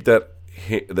going to keep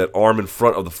that arm in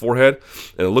front of the forehead,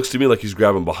 and it looks to me like he's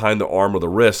grabbing behind the arm or the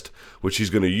wrist, which he's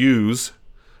going to use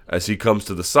as he comes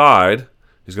to the side.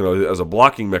 He's going to, as a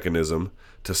blocking mechanism,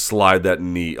 to slide that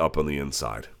knee up on the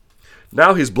inside.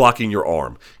 Now he's blocking your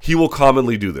arm. He will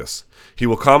commonly do this. He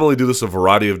will commonly do this a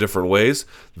variety of different ways.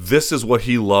 This is what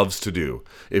he loves to do.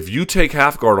 If you take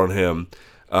half guard on him,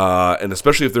 and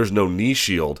especially if there's no knee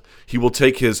shield, he will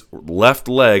take his left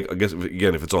leg, I guess,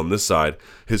 again, if it's on this side,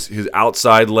 his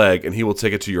outside leg, and he will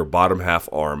take it to your bottom half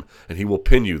arm, and he will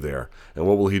pin you there. And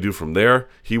what will he do from there?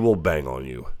 He will bang on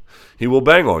you. He will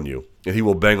bang on you, and he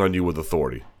will bang on you with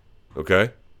authority.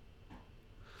 Okay?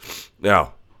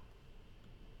 Now,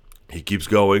 he keeps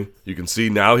going. You can see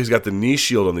now he's got the knee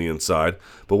shield on the inside.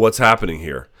 But what's happening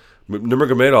here?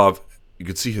 Nurmagomedov, you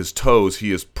can see his toes.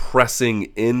 He is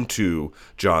pressing into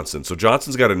Johnson. So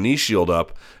Johnson's got a knee shield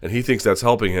up, and he thinks that's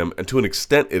helping him. And to an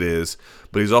extent it is,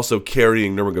 but he's also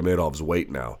carrying Nurmagomedov's weight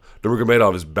now.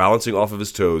 Nurmagomedov is balancing off of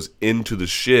his toes into the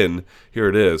shin. Here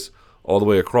it is, all the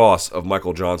way across of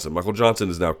Michael Johnson. Michael Johnson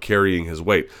is now carrying his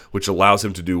weight, which allows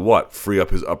him to do what? Free up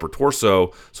his upper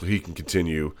torso so he can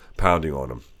continue pounding on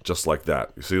him. Just like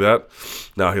that. You see that?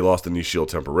 Now he lost the knee shield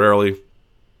temporarily.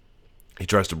 He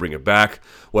tries to bring it back.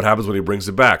 What happens when he brings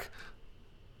it back?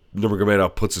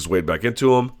 Nurmagomedov puts his weight back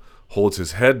into him, holds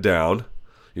his head down.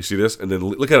 You see this? And then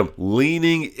look at him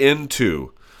leaning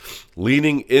into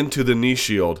the knee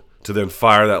shield to then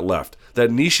fire that left.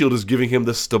 That knee shield is giving him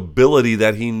the stability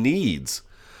that he needs.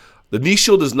 The knee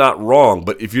shield is not wrong,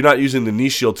 but if you're not using the knee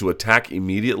shield to attack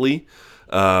immediately,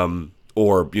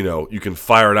 or you can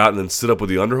fire it out and then sit up with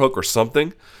the underhook or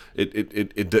something,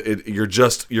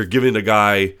 you're giving the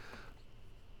guy.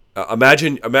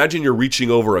 Imagine you're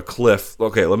reaching over a cliff.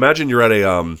 Okay, imagine you're at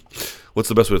a what's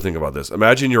the best way to think about this?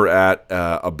 Imagine you're at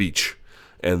a beach,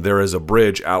 and there is a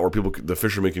bridge out where the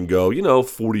fishermen can go,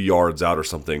 40 yards out or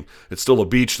something. It's still a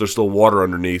beach. There's still water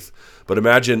underneath. But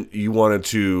imagine you wanted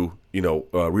to,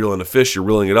 reel in a fish. You're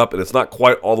reeling it up, and it's not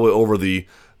quite all the way over the,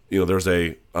 there's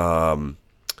a,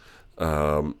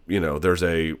 there's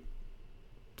a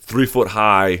 3-foot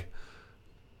high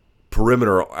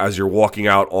perimeter as you're walking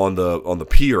out on the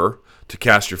pier to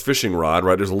cast your fishing rod.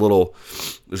 Right? There's a little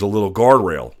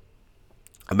guardrail.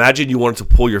 Imagine you wanted to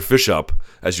pull your fish up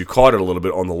as you caught it a little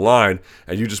bit on the line,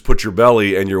 and you just put your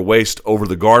belly and your waist over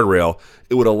the guardrail.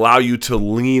 It would allow you to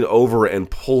lean over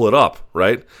and pull it up,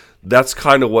 right? That's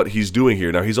kind of what he's doing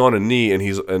here. Now, he's on a knee,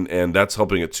 and that's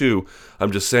helping it too.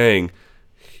 I'm just saying,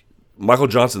 Michael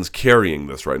Johnson's carrying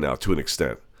this right now to an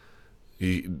extent.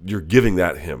 You're giving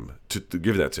that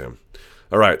to him.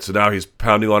 All right, so now he's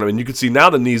pounding on him, and you can see now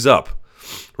the knee's up,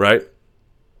 right?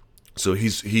 So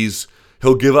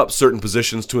he'll give up certain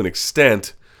positions to an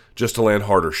extent just to land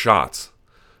harder shots,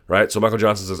 right? So Michael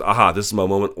Johnson says, aha, this is my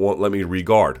moment, won't let me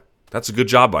regard. That's a good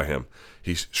job by him.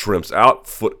 He shrimps out,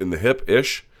 foot in the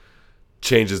hip-ish,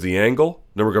 changes the angle.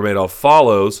 Nurmagomedov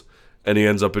follows, and he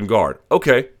ends up in guard.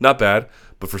 Okay, not bad.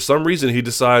 But for some reason, he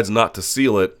decides not to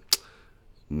seal it.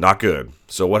 Not good.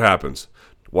 So what happens?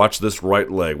 Watch this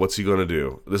right leg. What's he going to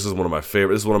do? This is one of my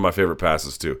favorite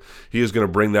passes too. He is going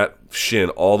to bring that shin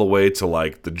all the way to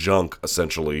like the junk,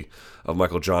 essentially, of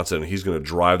Michael Johnson, and he's going to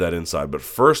drive that inside. But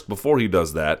first, before he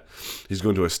does that, he's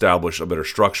going to establish a better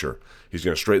structure. He's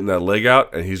going to straighten that leg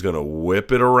out, and he's going to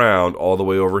whip it around all the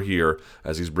way over here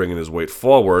as he's bringing his weight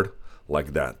forward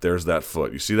like that. There's that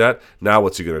foot. You see that? Now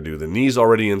what's he going to do? The knee's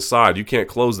already inside. You can't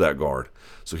close that guard.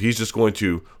 So he's just going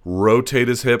to rotate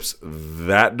his hips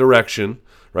that direction,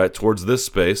 right, towards this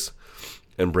space,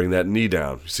 and bring that knee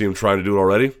down. You see him trying to do it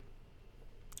already?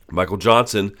 Michael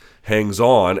Johnson hangs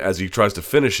on as he tries to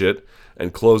finish it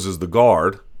and closes the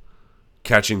guard,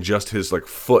 catching just his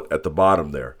foot at the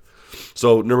bottom there.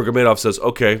 So Nurmagomedov says,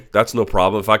 okay, that's no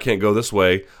problem. If I can't go this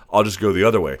way, I'll just go the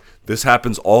other way. This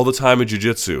happens all the time in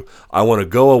jiu-jitsu. I want to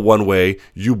go one way,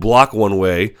 you block one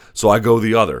way, so I go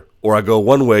the other. Or I go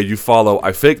one way, you follow,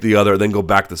 I fake the other, then go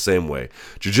back the same way.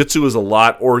 Jiu-jitsu is a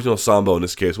lot, or Sambo in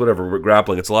this case, whatever, but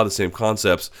grappling, it's a lot of the same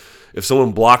concepts. If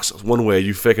someone blocks one way,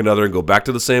 you fake another and go back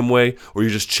to the same way, or you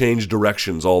just change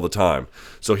directions all the time.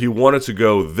 So he wanted to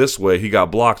go this way, he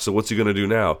got blocked, so what's he going to do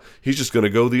now? He's just going to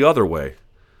go the other way.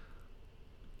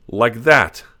 Like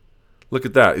that. Look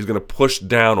at that. He's going to push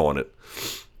down on it.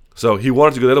 So he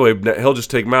wanted to go the other way. He'll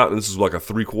just take mount, and this is like a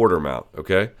 3/4 mount,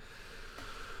 okay?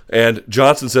 And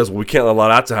Johnson says, well, we can't allow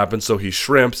that to happen, so he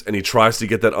shrimps, and he tries to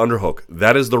get that underhook.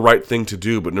 That is the right thing to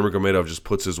do, but Nurmagomedov just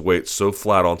puts his weight so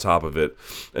flat on top of it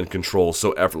and controls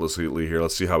so effortlessly here.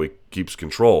 Let's see how he keeps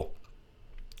control.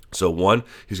 So one,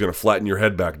 he's going to flatten your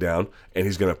head back down, and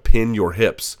he's going to pin your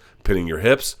hips. Pinning your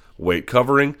hips, weight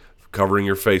covering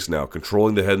your face now,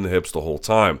 controlling the head and the hips the whole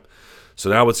time. So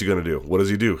now what's he going to do? What does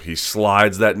he do? He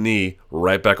slides that knee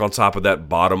right back on top of that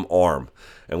bottom arm.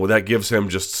 And what that gives him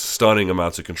just stunning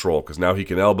amounts of control, because now he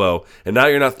can elbow. And now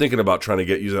you're not thinking about trying to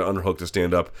use that underhook to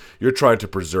stand up. You're trying to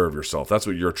preserve yourself. That's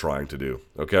what you're trying to do,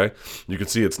 okay? You can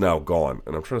see it's now gone.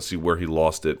 And I'm trying to see where he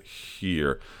lost it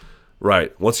here.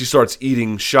 Right. Once he starts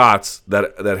eating shots,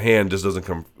 that hand just doesn't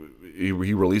come. He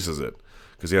releases it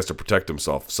because he has to protect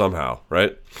himself somehow,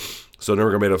 right? So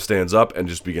Nurmagomedov stands up and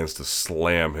just begins to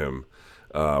slam him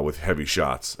with heavy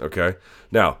shots, okay?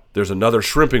 Now, there's another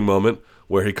shrimping moment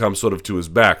where he comes sort of to his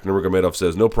back. Nurmagomedov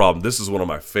says, no problem. This is one of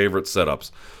my favorite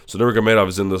setups. So Nurmagomedov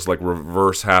is in this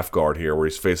reverse half guard here where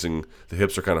he's facing, the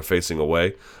hips are kind of facing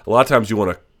away. A lot of times you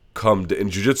want to in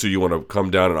jiu-jitsu, you want to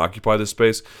come down and occupy this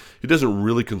space. He doesn't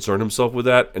really concern himself with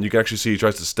that, and you can actually see he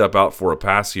tries to step out for a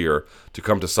pass here to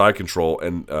come to side control,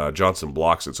 and Johnson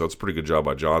blocks it, so it's a pretty good job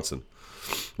by Johnson.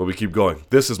 But we keep going.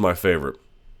 This is my favorite.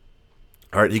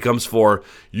 All right, he comes for,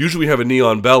 usually we have a knee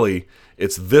on belly.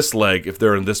 It's this leg if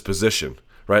they're in this position,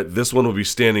 right? This one will be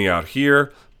standing out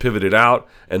here, pivoted out,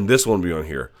 and this one will be on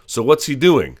here. So what's he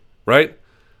doing, right?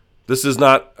 This is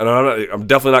not, and I'm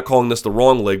definitely not calling this the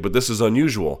wrong leg, but this is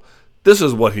unusual. This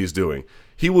is what he's doing.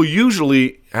 He will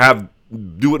usually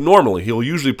do it normally. He'll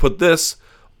usually put this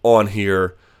on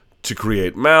here to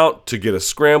create mount, to get a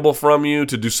scramble from you,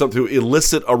 to do something, to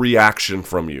elicit a reaction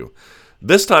from you.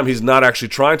 This time he's not actually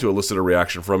trying to elicit a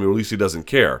reaction from you, or at least he doesn't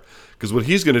care. Because what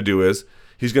he's going to do is,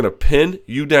 he's going to pin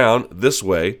you down this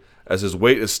way, as his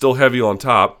weight is still heavy on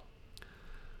top.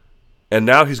 And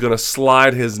now he's going to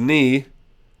slide his knee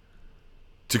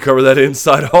to cover that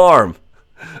inside arm.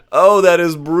 Oh, that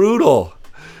is brutal.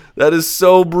 That is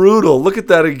so brutal. Look at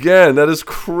that again. That is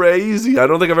crazy. I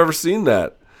don't think I've ever seen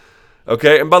that.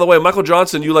 Okay, and by the way, Michael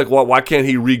Johnson, you like, well, why can't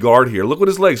he re-guard here? Look at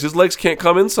his legs can't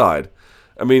come inside.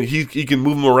 I mean, he can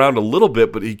move them around a little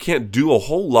bit, but he can't do a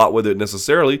whole lot with it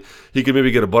necessarily. He can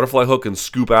maybe get a butterfly hook and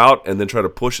scoop out and then try to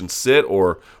push and sit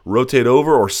or rotate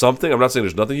over or something. I'm not saying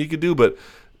there's nothing he could do, but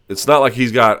it's not like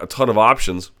he's got a ton of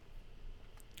options.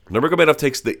 Nurmagomedov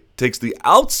takes the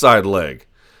outside leg.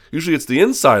 Usually it's the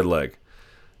inside leg.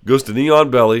 Goes to knee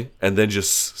on belly and then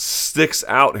just sticks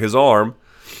out his arm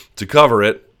to cover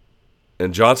it.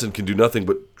 And Johnson can do nothing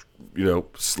but,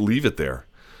 leave it there.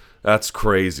 That's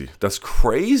crazy. That's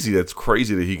crazy. That's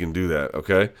crazy that he can do that,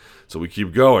 okay? So we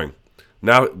keep going.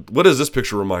 Now, what does this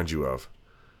picture remind you of?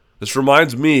 This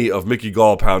reminds me of Mickey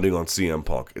Gall pounding on CM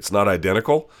Punk. It's not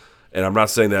identical, and I'm not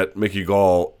saying that Mickey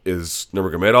Gall is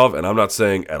Nurmagomedov, and I'm not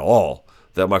saying at all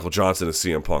that Michael Johnson is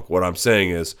CM Punk. What I'm saying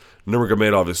is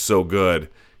Nurmagomedov is so good,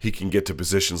 he can get to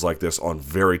positions like this on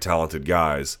very talented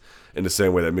guys in the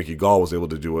same way that Mickey Gall was able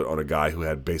to do it on a guy who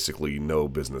had basically no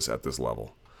business at this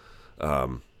level.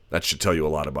 That should tell you a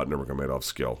lot about Nurmagomedov's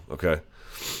skill, okay?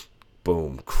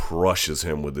 Boom, crushes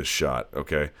him with this shot,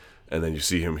 okay? And then you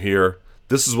see him here.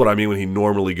 This is what I mean when he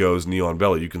normally goes knee on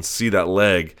belly. You can see that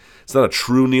leg. It's not a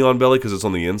true knee on belly because it's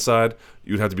on the inside.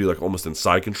 You'd have to be like almost in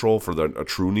side control for a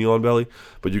true knee on belly.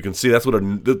 But you can see that's what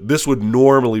this would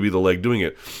normally be the leg doing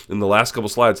it. In the last couple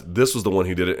slides, this was the one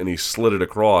he did it, and he slid it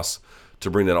across to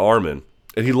bring that arm in.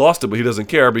 And he lost it, but he doesn't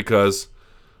care because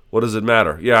what does it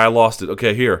matter? Yeah, I lost it.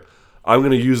 Okay, here. I'm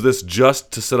going to use this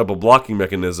just to set up a blocking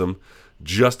mechanism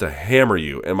just to hammer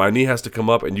you. And my knee has to come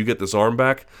up and you get this arm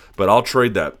back, but I'll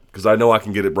trade that because I know I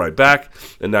can get it right back,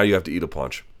 and now you have to eat a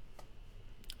punch.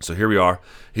 So here we are.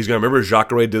 He's going to remember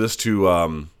Jacare did this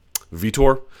to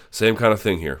Vitor. Same kind of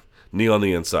thing here. Knee on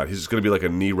the inside. He's just going to be like a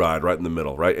knee ride right in the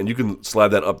middle, right? And you can slide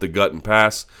that up the gut and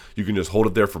pass. You can just hold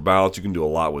it there for balance. You can do a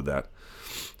lot with that.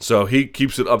 So he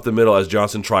keeps it up the middle as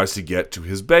Johnson tries to get to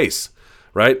his base,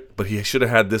 right? But he should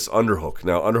have had this underhook.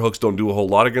 Now, underhooks don't do a whole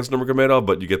lot against Nurmagomedov,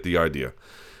 but you get the idea.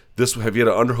 If you had an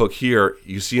underhook here,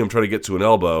 you see him try to get to an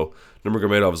elbow.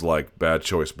 Nurmagomedov is like, bad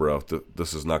choice, bro.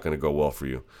 This is not going to go well for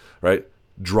you, right?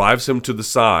 Drives him to the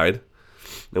side,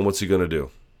 and what's he going to do?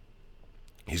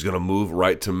 He's going to move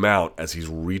right to mount as he's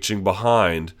reaching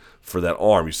behind for that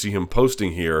arm. You see him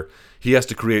posting here. He has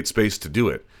to create space to do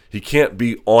it. He can't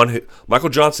be on his... Michael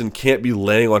Johnson can't be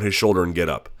laying on his shoulder and get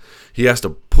up. He has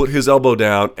to put his elbow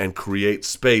down and create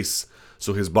space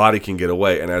so his body can get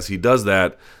away. And as he does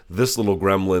that, this little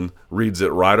gremlin reads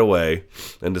it right away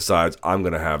and decides, I'm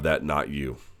going to have that, not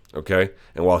you. Okay?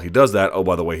 And while he does that, oh,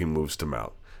 by the way, he moves to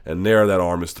mount. And there, that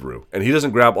arm is through. And he doesn't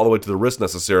grab all the way to the wrist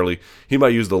necessarily. He might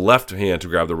use the left hand to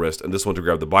grab the wrist and this one to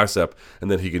grab the bicep,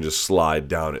 and then he can just slide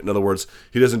down it. In other words,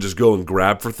 he doesn't just go and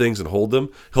grab for things and hold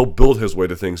them. He'll build his way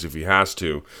to things if he has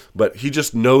to. But he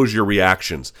just knows your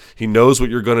reactions. He knows what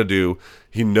you're going to do.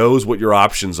 He knows what your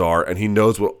options are, and he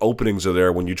knows what openings are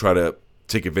there when you try to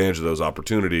take advantage of those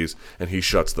opportunities, and he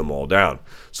shuts them all down.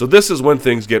 So this is when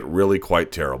things get really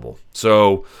quite terrible.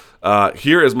 So...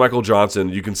 here is Michael Johnson.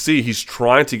 You can see he's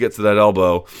trying to get to that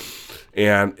elbow,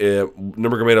 and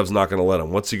Nurmagomedov's not going to let him.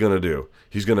 What's he going to do?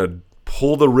 He's going to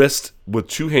pull the wrist with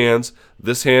two hands,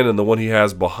 this hand and the one he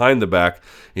has behind the back.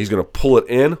 He's going to pull it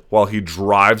in while he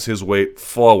drives his weight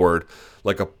forward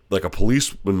like a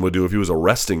policeman would do if he was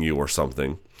arresting you or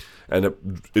something. And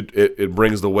it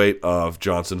brings the weight of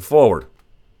Johnson forward.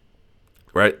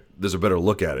 Right? There's a better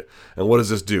look at it. And what does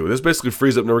this do? This basically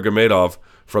frees up Nurmagomedov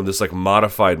from this like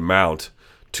modified mount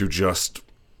to just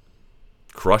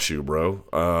crush you,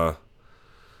 bro.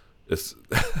 This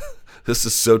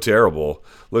is so terrible.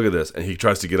 Look at this. And he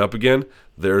tries to get up again.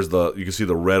 You can see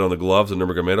the red on the gloves of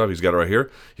Nurmagomedov. He's got it right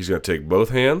here. He's going to take both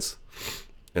hands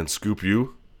and scoop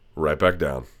you right back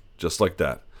down. Just like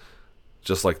that.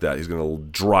 Just like that. He's going to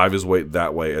drive his weight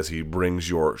that way as he brings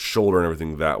your shoulder and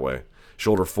everything that way.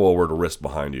 Shoulder forward, wrist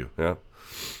behind you. Yeah.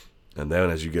 And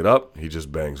then as you get up, he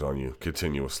just bangs on you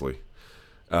continuously.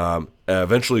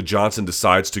 Eventually, Johnson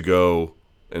decides to go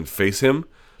and face him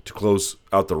to close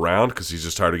out the round because he's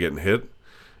just tired of getting hit.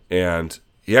 And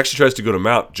he actually tries to go to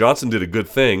mount. Johnson did a good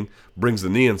thing, brings the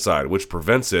knee inside, which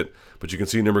prevents it. But you can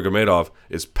see Nurmagomedov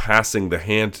is passing the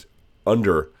hand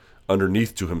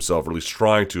underneath to himself, or at least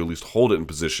trying to at least hold it in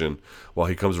position while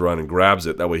he comes around and grabs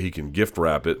it. That way he can gift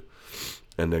wrap it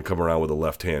and then come around with the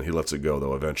left hand. He lets it go,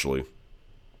 though, eventually.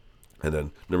 And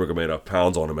then Nurmagomedov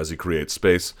pounds on him as he creates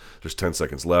space. There's 10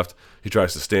 seconds left. He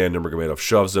tries to stand. Nurmagomedov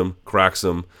shoves him, cracks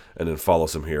him, and then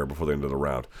follows him here before the end of the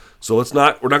round. So we're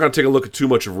not going to take a look at too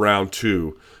much of round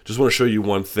 2. Just want to show you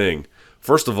one thing.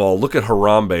 First of all, look at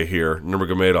Harambe here,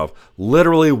 Nurmagomedov,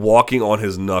 literally walking on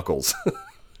his knuckles.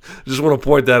 Just want to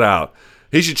point that out.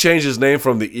 He should change his name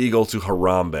from the Eagle to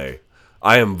Harambe.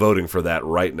 I am voting for that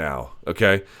right now,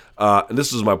 okay? And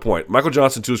this is my point. Michael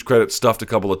Johnson, to his credit, stuffed a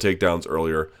couple of takedowns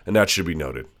earlier, and that should be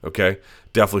noted, okay?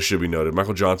 Definitely should be noted.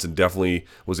 Michael Johnson definitely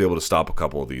was able to stop a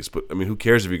couple of these. But, I mean, who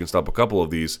cares if you can stop a couple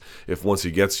of these if once he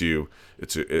gets you,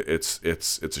 it's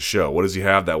a show. What does he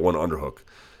have? That one underhook.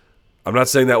 I'm not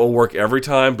saying that will work every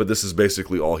time, but this is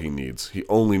basically all he needs. He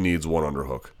only needs one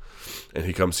underhook. And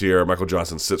he comes here. Michael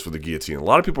Johnson sits for the guillotine. A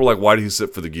lot of people are like, why did he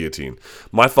sit for the guillotine?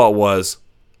 My thought was,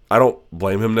 I don't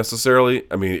blame him necessarily.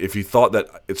 I mean, if he thought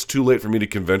that it's too late for me to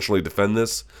conventionally defend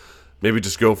this, maybe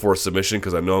just go for a submission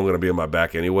because I know I'm going to be on my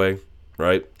back anyway,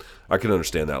 right? I can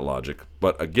understand that logic.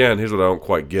 But again, here's what I don't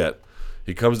quite get.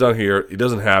 He comes down here. He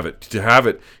doesn't have it. To have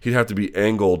it, he'd have to be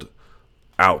angled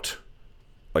out.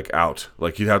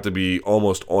 Like he'd have to be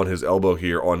almost on his elbow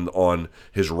here on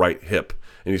his right hip.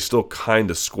 And he's still kind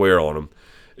of square on him.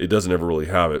 It doesn't ever really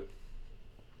have it.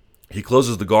 He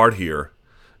closes the guard here,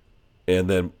 and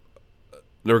then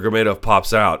Nurmagomedov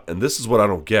pops out, and this is what I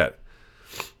don't get.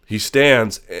 He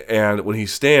stands, and when he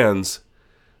stands,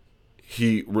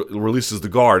 he releases the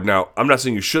guard. Now, I'm not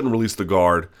saying you shouldn't release the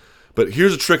guard, but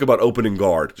here's a trick about opening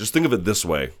guard. Just think of it this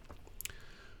way.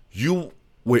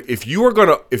 If you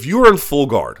are in full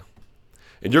guard,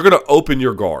 and you're going to open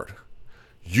your guard,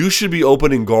 you should be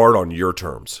opening guard on your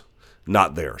terms,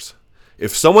 not theirs.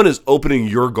 If someone is opening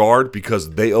your guard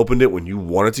because they opened it when you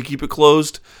wanted to keep it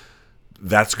closed,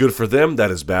 that's good for them.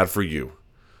 That is bad for you.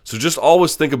 So just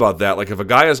always think about that. Like if a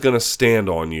guy is going to stand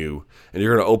on you and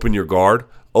you're going to open your guard,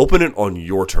 open it on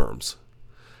your terms.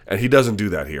 And he doesn't do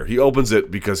that here. He opens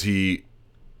it because he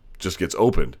just gets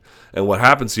opened. And what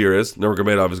happens here is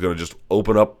Nurmagomedov is going to just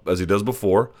open up as he does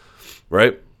before,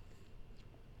 right?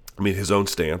 I mean, his own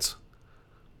stance.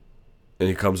 And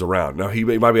he comes around. Now, he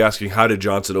might be asking, how did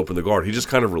Johnson open the guard? He just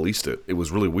kind of released it. It was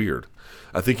really weird.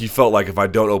 I think he felt like if I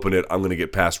don't open it, I'm going to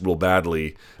get passed real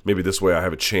badly. Maybe this way I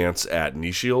have a chance at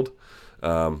knee shield.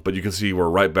 But you can see we're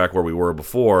right back where we were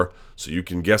before, so you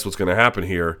can guess what's going to happen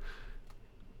here.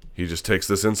 He just takes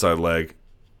this inside leg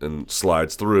and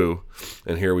slides through,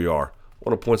 and here we are. I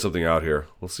want to point something out here.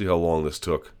 Let's see how long this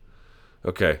took.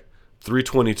 Okay,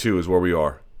 3:22 is where we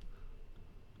are.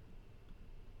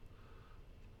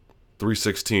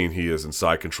 3:16, he is in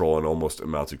side control and almost a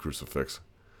mounted crucifix.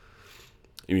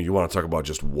 You want to talk about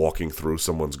just walking through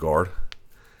someone's guard?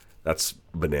 That's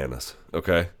bananas,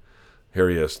 okay? Here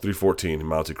he is, 3:14,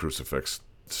 mounted crucifix.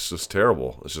 It's just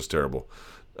terrible. It's just terrible.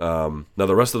 Now,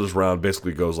 the rest of this round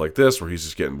basically goes like this, where he's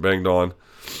just getting banged on.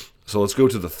 So let's go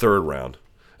to the third round.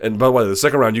 And by the way, the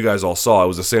second round you guys all saw, it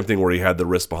was the same thing where he had the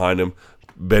wrist behind him,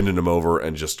 bending him over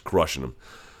and just crushing him.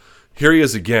 Here he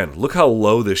is again. Look how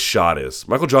low this shot is.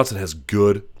 Michael Johnson has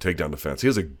good takedown defense. He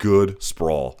has a good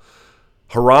sprawl.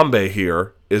 Harambe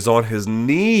here is on his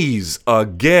knees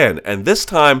again. And this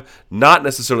time, not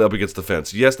necessarily up against the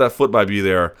fence. Yes, that foot might be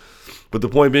there. But the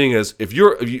point being is,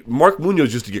 Mark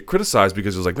Munoz used to get criticized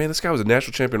because it was like, man, this guy was a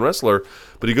national champion wrestler,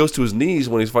 but he goes to his knees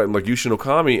when he's fighting like Yushin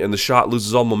Okami, and the shot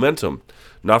loses all momentum.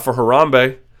 Not for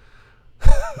Harambe.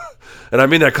 And I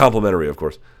mean that complimentary, of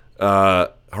course.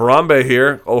 Harambe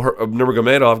here,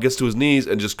 Nurmagomedov, gets to his knees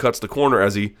and just cuts the corner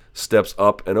as he steps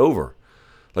up and over.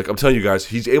 Like, I'm telling you guys,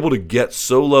 he's able to get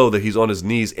so low that he's on his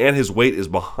knees and his weight is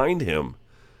behind him.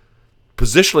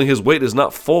 Positionally, his weight is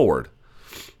not forward.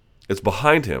 It's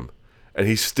behind him. And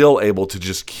he's still able to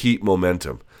just keep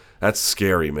momentum. That's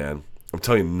scary, man. I'm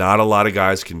telling you, not a lot of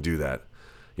guys can do that.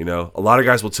 You know, a lot of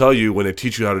guys will tell you when they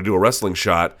teach you how to do a wrestling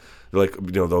shot, they're like,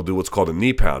 they'll do what's called a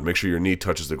knee pound. Make sure your knee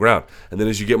touches the ground. And then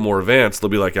as you get more advanced, they'll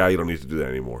be like, you don't need to do that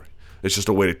anymore. It's just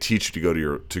a way to teach you to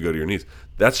go to your knees.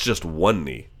 That's just one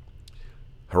knee.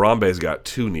 Harambe's got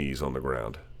two knees on the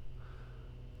ground.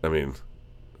 I mean,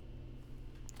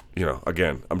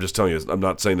 again, I'm just telling you, I'm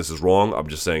not saying this is wrong. I'm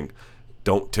just saying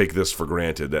don't take this for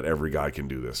granted that every guy can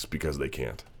do this, because they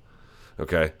can't.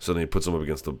 Okay? So then he puts him up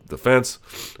against the fence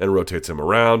and rotates him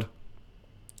around,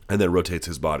 and then rotates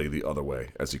his body the other way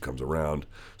as he comes around,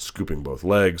 scooping both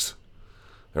legs.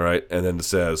 All right? And then it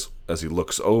says, as he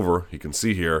looks over, you can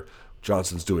see here,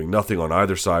 Johnson's doing nothing on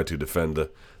either side to defend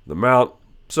the mount,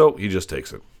 so he just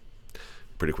takes it.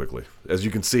 pretty quickly. As you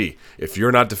can see, if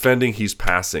you're not defending, he's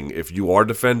passing. If you are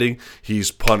defending, he's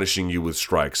punishing you with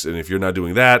strikes. And if you're not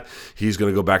doing that, he's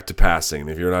going to go back to passing. And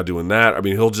if you're not doing that, I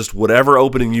mean, he'll just, whatever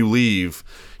opening you leave,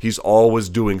 he's always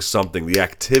doing something. The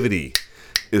activity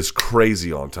is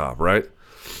crazy on top, right?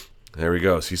 There he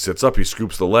goes. He sits up. He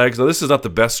scoops the legs. Now, this is not the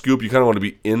best scoop. You kind of want to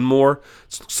be in more,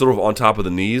 sort of on top of the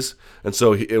knees. And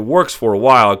so it works for a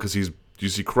while because you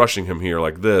see crushing him here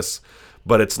like this.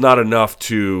 But it's not enough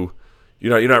to,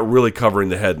 you're not really covering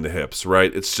the head and the hips,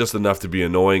 right? It's just enough to be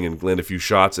annoying and land a few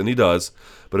shots, and he does.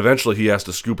 But eventually he has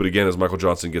to scoop it again as Michael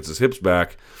Johnson gets his hips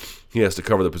back. He has to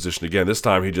cover the position again. This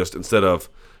time he just, instead of,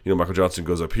 Michael Johnson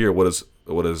goes up here, what does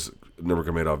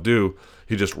Nurmagomedov do?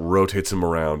 He just rotates him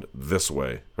around this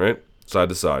way, right? Side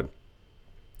to side.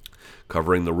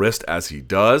 Covering the wrist as he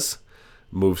does.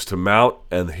 Moves to mount,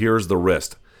 and here's the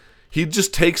wrist. He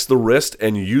just takes the wrist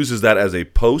and uses that as a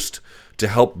post to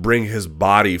help bring his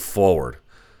body forward.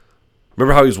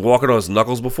 Remember how he was walking on his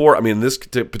knuckles before? I mean, in this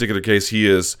particular case, he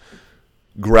is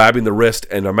grabbing the wrist,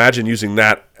 and imagine using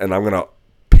that, and I'm going to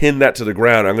pin that to the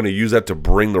ground. I'm going to use that to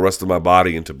bring the rest of my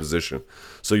body into position.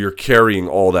 So you're carrying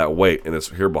all that weight, and it's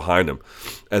here behind him.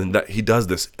 And he does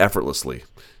this effortlessly.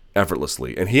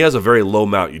 And he has a very low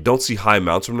mount. You don't see high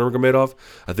mounts from Nurmagomedov.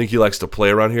 I think he likes to play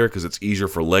around here because it's easier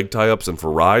for leg tie-ups and for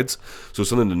rides. So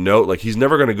something to note, like he's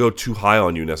never going to go too high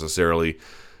on you necessarily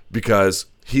because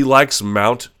he likes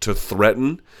mount to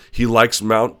threaten. He likes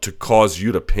mount to cause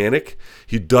you to panic.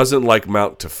 He doesn't like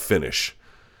mount to finish.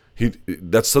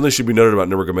 That's something that should be noted about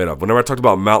Nurmagomedov. Whenever I talked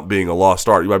about mount being a lost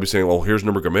art, you might be saying, well, here's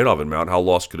Nurmagomedov in mount. How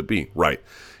lost could it be? Right.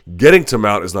 Getting to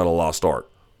mount is not a lost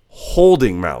art.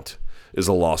 Holding mount is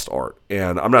a lost art.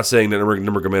 And I'm not saying that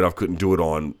Nurmagomedov couldn't do it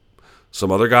on some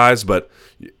other guys, but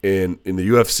in the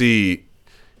UFC,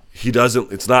 he doesn't.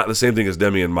 It's not the same thing as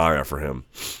Demian Maia for him.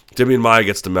 Demian Maia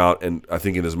gets to mount, and I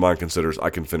think in his mind considers, I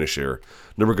can finish here.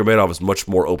 Nurmagomedov is much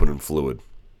more open and fluid.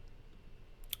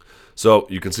 So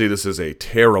you can see this is a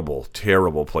terrible,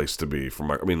 terrible place to be.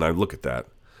 Look at that.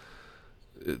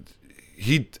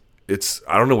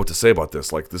 I don't know what to say about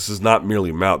this. Like, this is not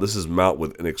merely mount. This is mount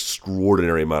with an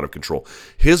extraordinary amount of control.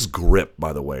 His grip,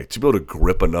 by the way, to be able to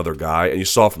grip another guy, and you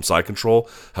saw from side control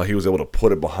how he was able to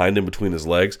put it behind him between his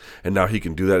legs, and now he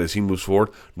can do that as he moves forward.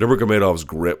 Nurmagomedov's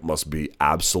grip must be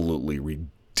absolutely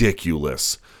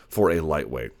ridiculous for a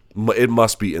lightweight. It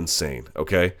must be insane,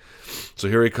 okay? So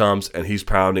here he comes, and he's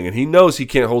pounding, and he knows he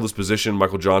can't hold his position.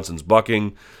 Michael Johnson's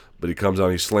bucking, but he comes out,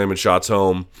 he's slamming shots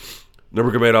home.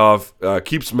 Nurmagomedov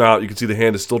keeps mount. You can see the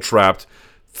hand is still trapped.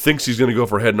 Thinks he's going to go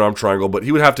for a head and arm triangle, but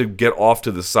he would have to get off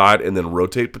to the side and then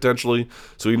rotate potentially.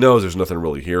 So he knows there's nothing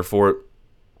really here for it.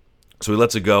 So he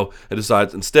lets it go and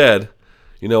decides instead,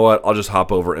 you know what, I'll just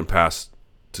hop over and pass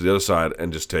to the other side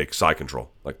and just take side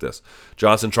control like this.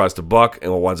 Johnson tries to buck,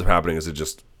 and what winds up happening is it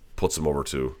just puts him over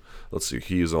to, let's see,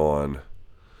 he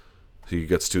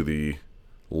gets to the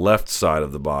left side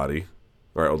of the body,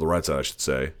 or the right side I should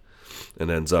say, and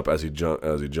ends up as he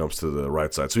jumps to the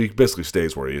right side. So he basically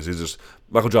stays where he is.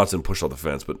 Michael Johnson pushed off the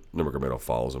fence, but Nurmagomedov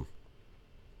follows him.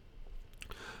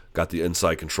 Got the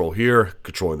inside control here,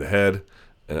 controlling the head,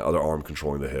 and the other arm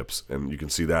controlling the hips. And you can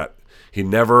see that he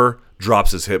never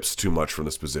drops his hips too much from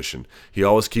this position. He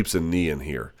always keeps a knee in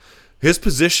here. His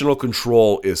positional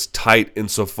control is tight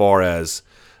insofar as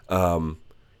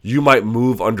you might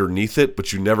move underneath it,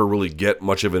 but you never really get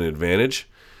much of an advantage.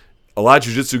 A lot of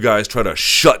jiu-jitsu guys try to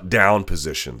shut down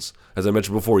positions. As I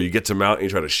mentioned before, you get to mount and you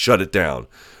try to shut it down.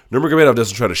 Nurmagomedov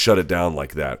doesn't try to shut it down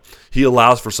like that. He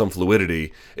allows for some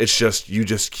fluidity. It's just you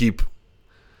just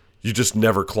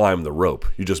never climb the rope.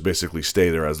 You just basically stay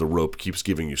there as the rope keeps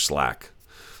giving you slack.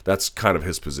 That's kind of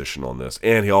his position on this.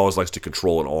 And he always likes to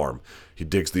control an arm. He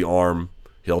digs the arm.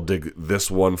 He'll dig this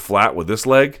one flat with this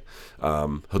leg. We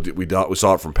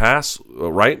saw it from pass,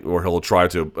 right, or he'll try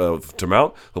to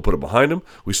mount. He'll put it behind him.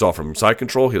 We saw from side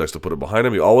control, he likes to put it behind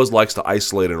him. He always likes to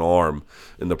isolate an arm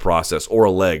in the process, or a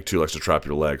leg, too. He likes to trap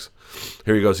your legs.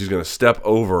 Here he goes. He's going to step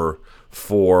over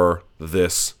for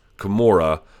this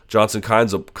Kimura. Johnson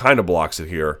kind of blocks it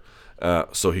here,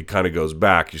 so he kind of goes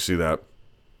back. You see that?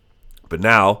 But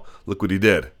now, look what he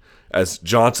did. As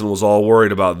Johnson was all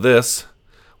worried about this,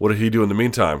 what did he do in the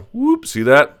meantime? Whoop, see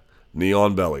that? Knee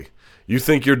on belly. You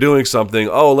think you're doing something.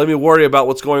 Oh, let me worry about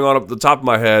what's going on up the top of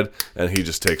my head. And he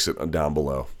just takes it down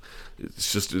below.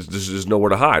 There's just nowhere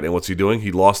to hide. And what's he doing?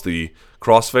 He lost the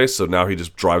crossface, so now he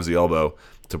just drives the elbow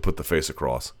to put the face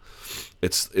across.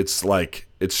 It's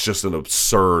just an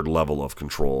absurd level of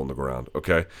control on the ground.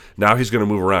 Okay, now he's going to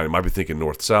move around. He might be thinking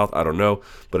north-south. I don't know,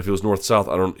 but if it was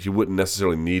north-south, he wouldn't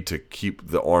necessarily need to keep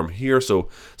the arm here. So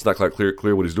it's not quite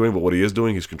clear what he's doing. But what he is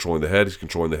doing, he's controlling the head. He's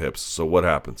controlling the hips. So what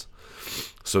happens?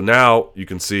 So now you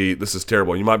can see this is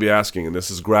terrible. You might be asking, and this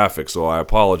is graphic, so I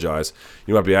apologize.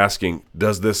 You might be asking,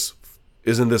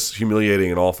 isn't this humiliating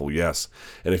and awful? Yes.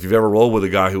 And if you've ever rolled with a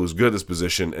guy who was good at this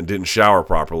position and didn't shower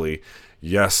properly,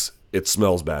 yes, it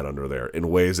smells bad under there in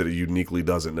ways that it uniquely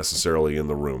doesn't necessarily in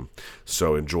the room.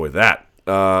 So enjoy that.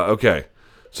 Okay.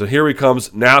 So here he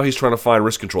comes. Now he's trying to find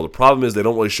wrist control. The problem is they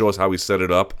don't really show us how he set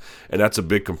it up, and that's a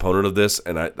big component of this.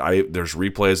 And there's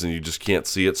replays, and you just can't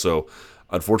see it. So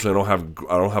unfortunately, I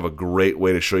don't have a great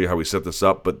way to show you how we set this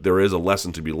up, but there is a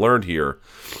lesson to be learned here.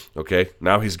 Okay,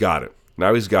 now he's got it.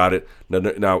 Now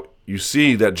you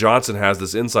see that Johnson has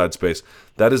this inside space.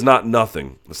 That is not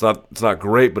nothing. It's not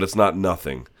great, but it's not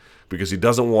nothing because he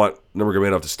doesn't want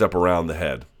Nurmagomedov to step around the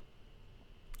head.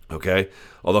 Okay,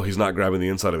 although he's not grabbing the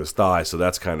inside of his thigh, so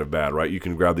that's kind of bad, right? You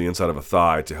can grab the inside of a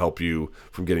thigh to help you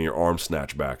from getting your arm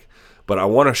snatched back. But I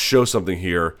want to show something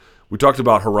here. We talked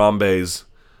about Harambe's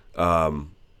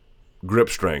grip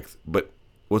strength, but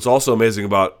what's also amazing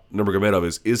about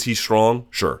Nurmagomedov is he strong?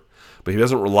 Sure, but he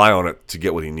doesn't rely on it to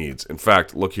get what he needs. In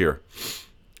fact, look here.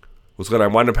 What's going to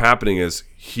wind up happening is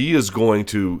he is going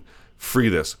to free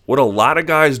this. What a lot of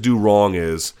guys do wrong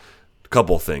is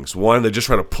couple of things. One, they just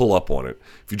try to pull up on it.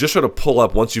 If you just try to pull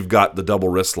up once you've got the double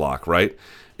wrist lock, right,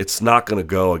 it's not going to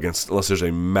go unless there's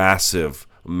a massive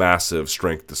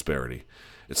strength disparity.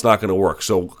 It's not going to work.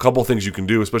 So a couple of things you can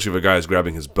do, especially if a guy is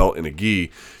grabbing his belt in a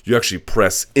gi, you actually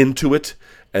press into it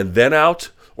and then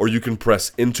out, or you can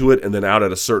press into it and then out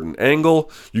at a certain angle.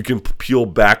 You can peel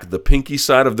back the pinky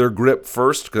side of their grip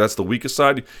first, because that's the weakest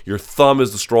side. Your thumb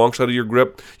is the strong side of your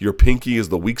grip. Your pinky is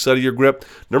the weak side of your grip.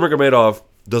 Nurmagomedov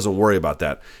doesn't worry about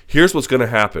that. Here's what's going to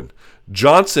happen.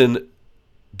 Johnson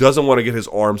doesn't want to get his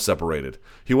arm separated.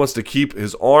 He wants to keep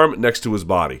his arm next to his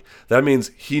body. That means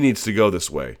he needs to go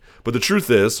this way. But the truth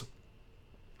is,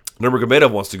 Nurmagomedov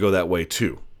wants to go that way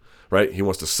too, right? He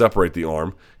wants to separate the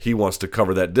arm. He wants to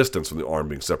cover that distance from the arm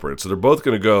being separated. So they're both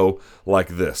going to go like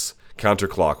this,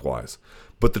 counterclockwise.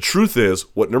 But the truth is,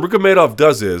 what Nurmagomedov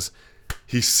does is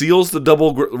he seals the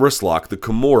double wrist lock, the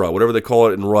Kimura, whatever they call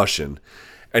it in Russian,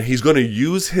 and he's going to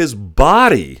use his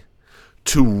body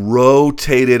to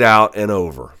rotate it out and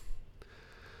over.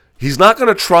 He's not going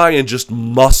to try and just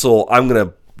muscle, I'm going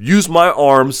to use my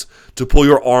arms to pull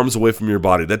your arms away from your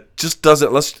body. That just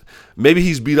doesn't, maybe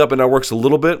he's beat up and that works a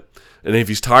little bit, and if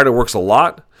he's tired it works a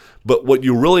lot, but what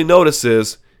you really notice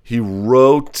is he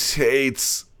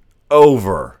rotates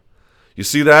over. You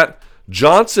see that?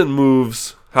 Johnson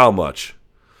moves how much?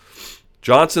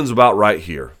 Johnson's about right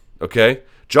here, okay?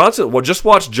 Johnson, well, just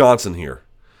watch Johnson here.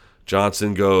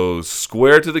 Johnson goes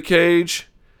square to the cage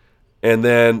and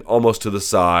then almost to the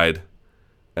side,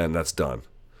 and that's done.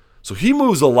 So he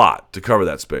moves a lot to cover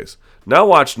that space. Now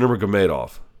watch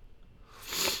Nurmagomedov.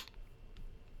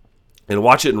 And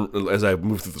watch it as I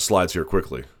move through the slides here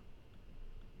quickly.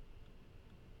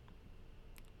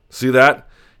 See that?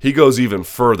 He goes even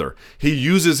further. He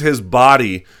uses his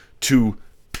body to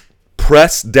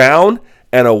press down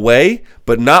and away,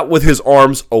 but not with his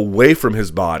arms away from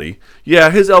his body. Yeah,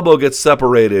 his elbow gets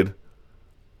separated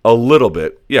a little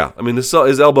bit. Yeah, I mean, his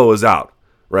elbow is out,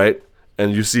 right?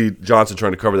 And you see Johnson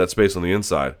trying to cover that space on the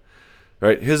inside,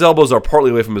 right? His elbows are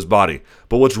partly away from his body.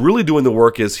 But what's really doing the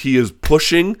work is he is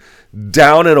pushing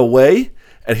down and away,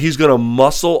 and he's going to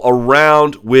muscle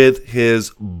around with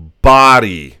his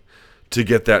body to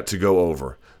get that to go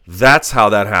over. That's how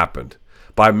that happened,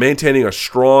 by maintaining a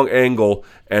strong angle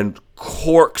and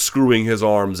corkscrewing his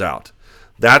arms out.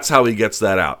 That's how he gets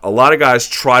that out. A lot of guys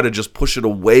try to just push it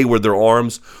away with their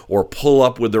arms or pull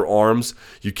up with their arms.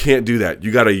 You can't do that.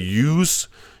 You got to use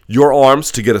your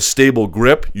arms to get a stable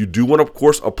grip. You do want to, of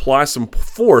course, apply some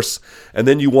force, and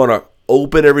then you want to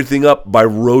open everything up by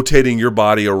rotating your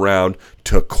body around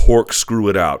to corkscrew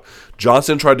it out.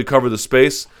 Johnson tried to cover the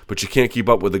space, but you can't keep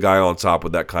up with the guy on top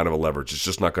with that kind of a leverage. It's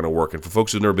just not going to work. And for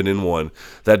folks who've never been in one,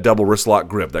 that double wrist lock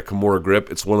grip, that Kimura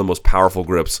grip, it's one of the most powerful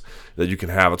grips that you can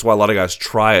have. That's why a lot of guys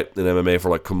try it in MMA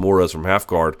for like Kimuras from half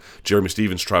guard. Jeremy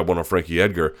Stevens tried one on Frankie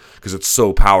Edgar because it's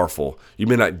so powerful. You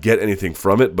may not get anything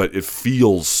from it, but it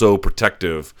feels so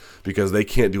protective because they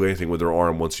can't do anything with their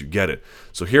arm once you get it.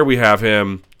 So here we have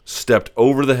him stepped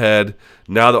over the head.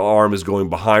 Now the arm is going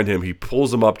behind him. He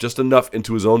pulls him up just enough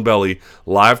into his own belly,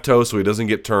 live toe, so he doesn't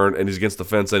get turned, and he's against the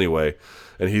fence anyway.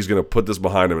 And he's going to put this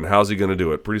behind him. And how's he going to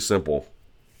do it? Pretty simple.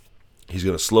 He's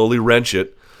going to slowly wrench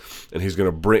it, and he's going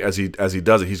to bring, as he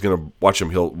does it, he's going to watch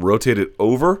him. He'll rotate it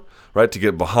over, right, to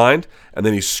get behind, and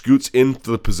then he scoots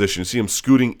into the position. You see him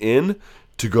scooting in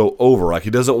to go over. Like he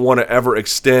doesn't want to ever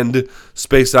extend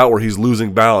space out where he's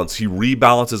losing balance. He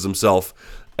rebalances himself.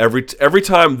 Every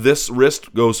time this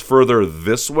wrist goes further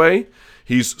this way,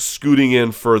 he's scooting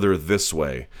in further this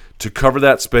way to cover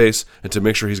that space and to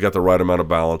make sure he's got the right amount of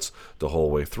balance the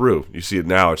whole way through. You see it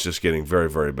now, it's just getting very,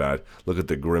 very bad. Look at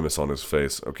the grimace on his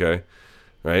face, okay?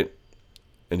 Right?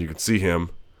 And you can see him.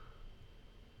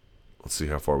 Let's see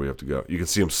how far we have to go. You can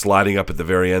see him sliding up at the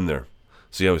very end there.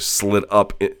 See how he slid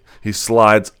up? He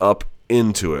slides up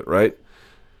into it, right?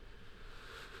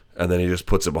 And then he just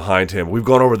puts it behind him. We've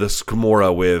gone over this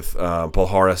Kimura with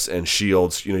Palhares and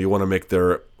Shields. You want to make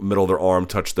their middle of their arm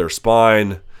touch their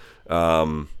spine.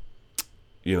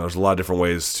 There's a lot of different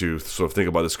ways to sort of think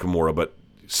about this Kimura, but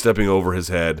stepping over his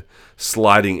head,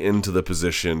 sliding into the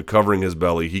position, covering his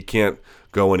belly. He can't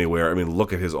go anywhere. I mean,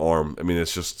 look at his arm. I mean,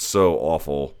 it's just so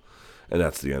awful. And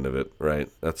that's the end of it, right?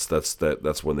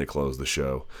 That's when they close the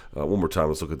show. One more time,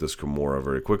 let's look at this Kimura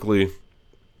very quickly.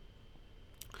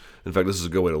 In fact, this is a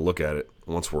good way to look at it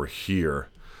once we're here.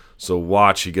 So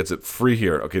watch, he gets it free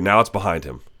here. Okay, now it's behind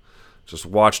him. Just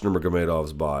watch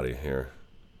Nurmagomedov's body here.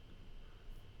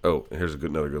 Oh, here's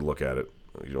another good look at it.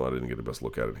 I didn't get the best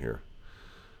look at it here.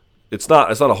 It's not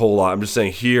a whole lot. I'm just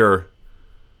saying here,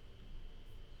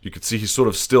 you can see he's sort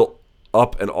of still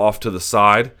up and off to the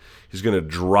side. He's going to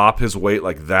drop his weight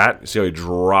like that. You see how he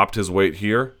dropped his weight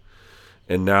here?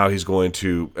 And now he's going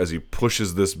to, as he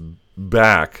pushes this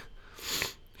back,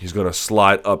 he's going to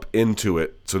slide up into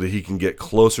it so that he can get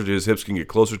closer to his hips, can get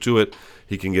closer to it.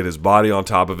 He can get his body on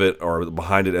top of it or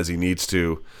behind it as he needs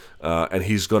to. And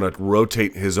he's going to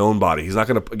rotate his own body. He's not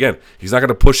going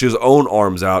to push his own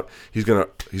arms out. He's going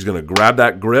to grab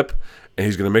that grip, and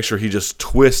he's going to make sure he just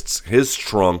twists his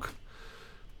trunk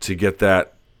to get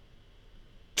that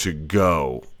to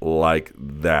go like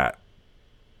that.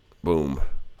 Boom.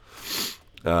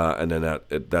 And then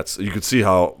that's you can see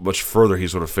how much further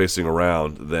he's sort of facing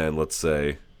around than, let's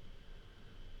say,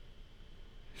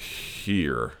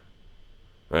 here,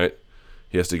 right?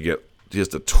 He has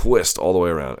to twist all the way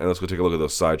around. And let's go take a look at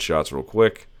those side shots real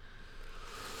quick.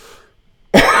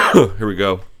 Here we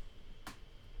go.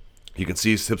 You can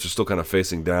see his hips are still kind of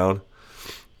facing down.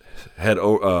 Leg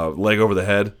over the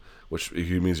head, which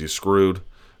means he's screwed,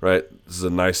 right? This is a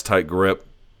nice tight grip.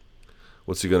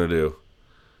 What's he going to do?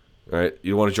 All right,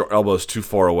 you don't want your elbows too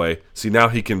far away. See, now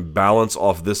he can balance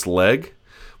off this leg,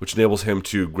 which enables him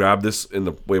to grab this in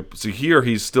the way. See, here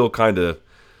he's still kind of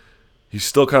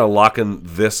locking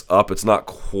this up. It's not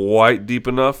quite deep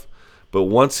enough, but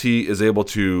once he is able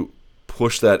to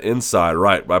push that inside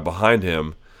right behind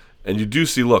him, and you do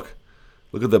see, look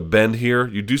at the bend here.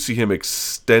 You do see him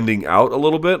extending out a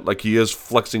little bit, like he is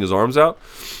flexing his arms out.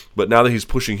 But now that he's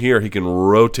pushing here, he can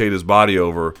rotate his body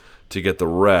over to get the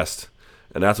rest.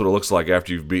 And that's what it looks like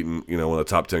after you've beaten, one of the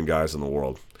top 10 guys in the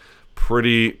world.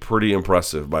 Pretty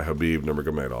impressive by Khabib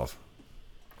Nurmagomedov.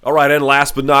 All right, and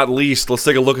last but not least, let's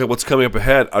take a look at what's coming up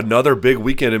ahead. Another big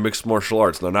weekend in mixed martial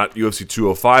arts. Now, not UFC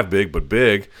 205 big, but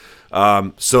big.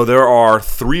 So there are two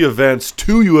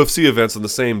UFC events on the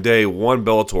same day, one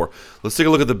Bellator. Let's take a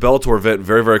look at the Bellator event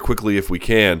very, very quickly if we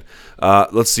can.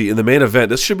 Let's see. In the main event,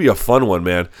 this should be a fun one,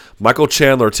 man. Michael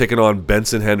Chandler taking on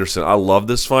Benson Henderson. I love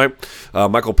this fight.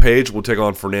 Michael Page will take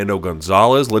on Fernando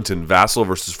Gonzalez. Linton Vassell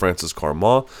versus Francis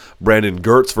Carmont. Brandon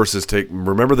Gertz versus,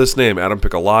 remember this name, Adam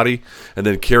Piccolotti. And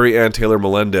then Carrie Ann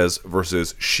Taylor-Melendez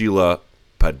versus Sheila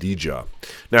Padilla.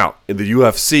 Now, in the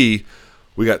UFC,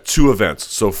 we got two events.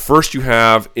 So first you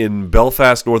have in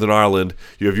Belfast, Northern Ireland,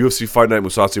 you have UFC Fight Night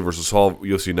Mousasi versus Hall,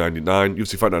 UFC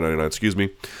Fight Night 99,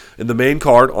 In the main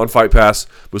card on Fight Pass,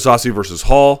 Mousasi versus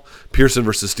Hall, Pearson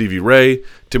versus Stevie Ray,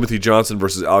 Timothy Johnson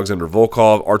versus Alexander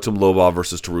Volkov, Artem Lobov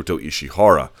versus Teruto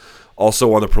Ishihara.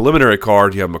 Also on the preliminary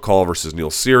card, you have McCall versus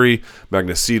Neil Seery,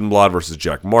 Magnus Seidenblad versus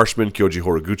Jack Marshman, Kyoji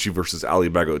Horiguchi versus Ali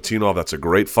Bagotinov. That's a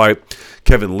great fight.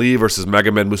 Kevin Lee versus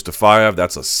Magomed Mustafayev.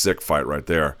 That's a sick fight right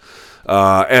there.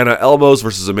 Anna Elbows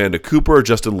versus Amanda Cooper,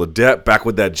 Justin Ledet back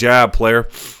with that jab player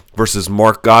versus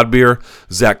Mark Godbeer,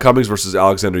 Zach Cummings versus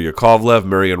Alexander Yakovlev,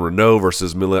 Marion Renault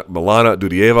versus Milana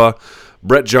Dudieva,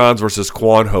 Brett Johns versus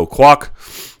Kwan Ho Kwak,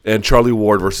 and Charlie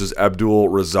Ward versus Abdul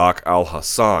Razak Al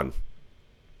Hassan.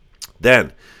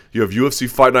 Then you have UFC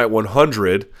Fight Night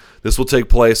 100. This will take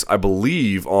place, I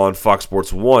believe, on Fox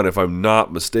Sports 1, if I'm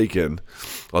not mistaken.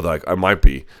 Although I might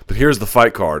be. But here's the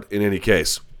fight card in any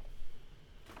case.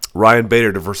 Ryan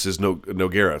Bader versus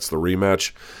Nogueira. It's the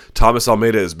rematch. Thomas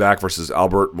Almeida is back versus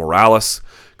Albert Morales.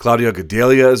 Claudia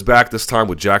Gadelha is back this time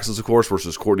with Jackson's, of course,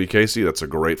 versus Courtney Casey. That's a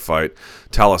great fight.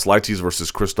 Talis Laitis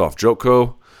versus Christoph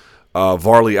Jotko.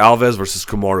 Varley Alves versus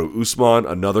Kamaru Usman.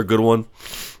 Another good one.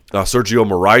 Sergio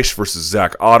Moraes versus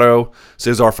Zach Otto.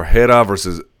 Cesar Ferreira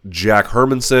versus Jack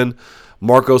Hermanson.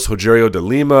 Marcos Rogerio de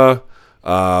Lima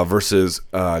versus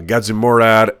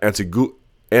Gadzimurad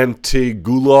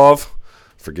Antigulov.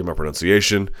 Forgive my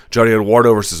pronunciation. Johnny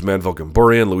Eduardo versus Manvel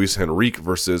Gamburian. Luis Henrique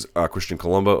versus Christian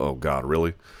Colombo. Oh, God,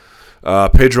 really?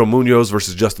 Pedro Munoz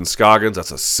versus Justin Scoggins.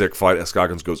 That's a sick fight.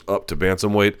 Scoggins goes up to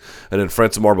bantamweight. And then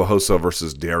Francimar Barbosa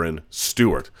versus Darren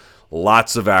Stewart.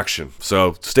 Lots of action.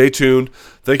 So stay tuned.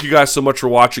 Thank you guys so much for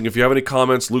watching. If you have any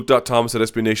comments,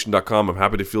 luke.thomas@sbnation.com. I'm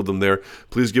happy to field them there.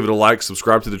 Please give it a like.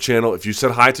 Subscribe to the channel. If you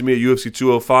said hi to me at UFC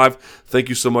 205, thank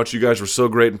you so much. You guys were so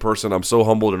great in person. I'm so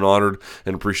humbled and honored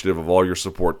and appreciative of all your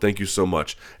support. Thank you so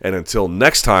much. And until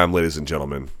next time, ladies and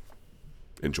gentlemen,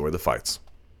 enjoy the fights.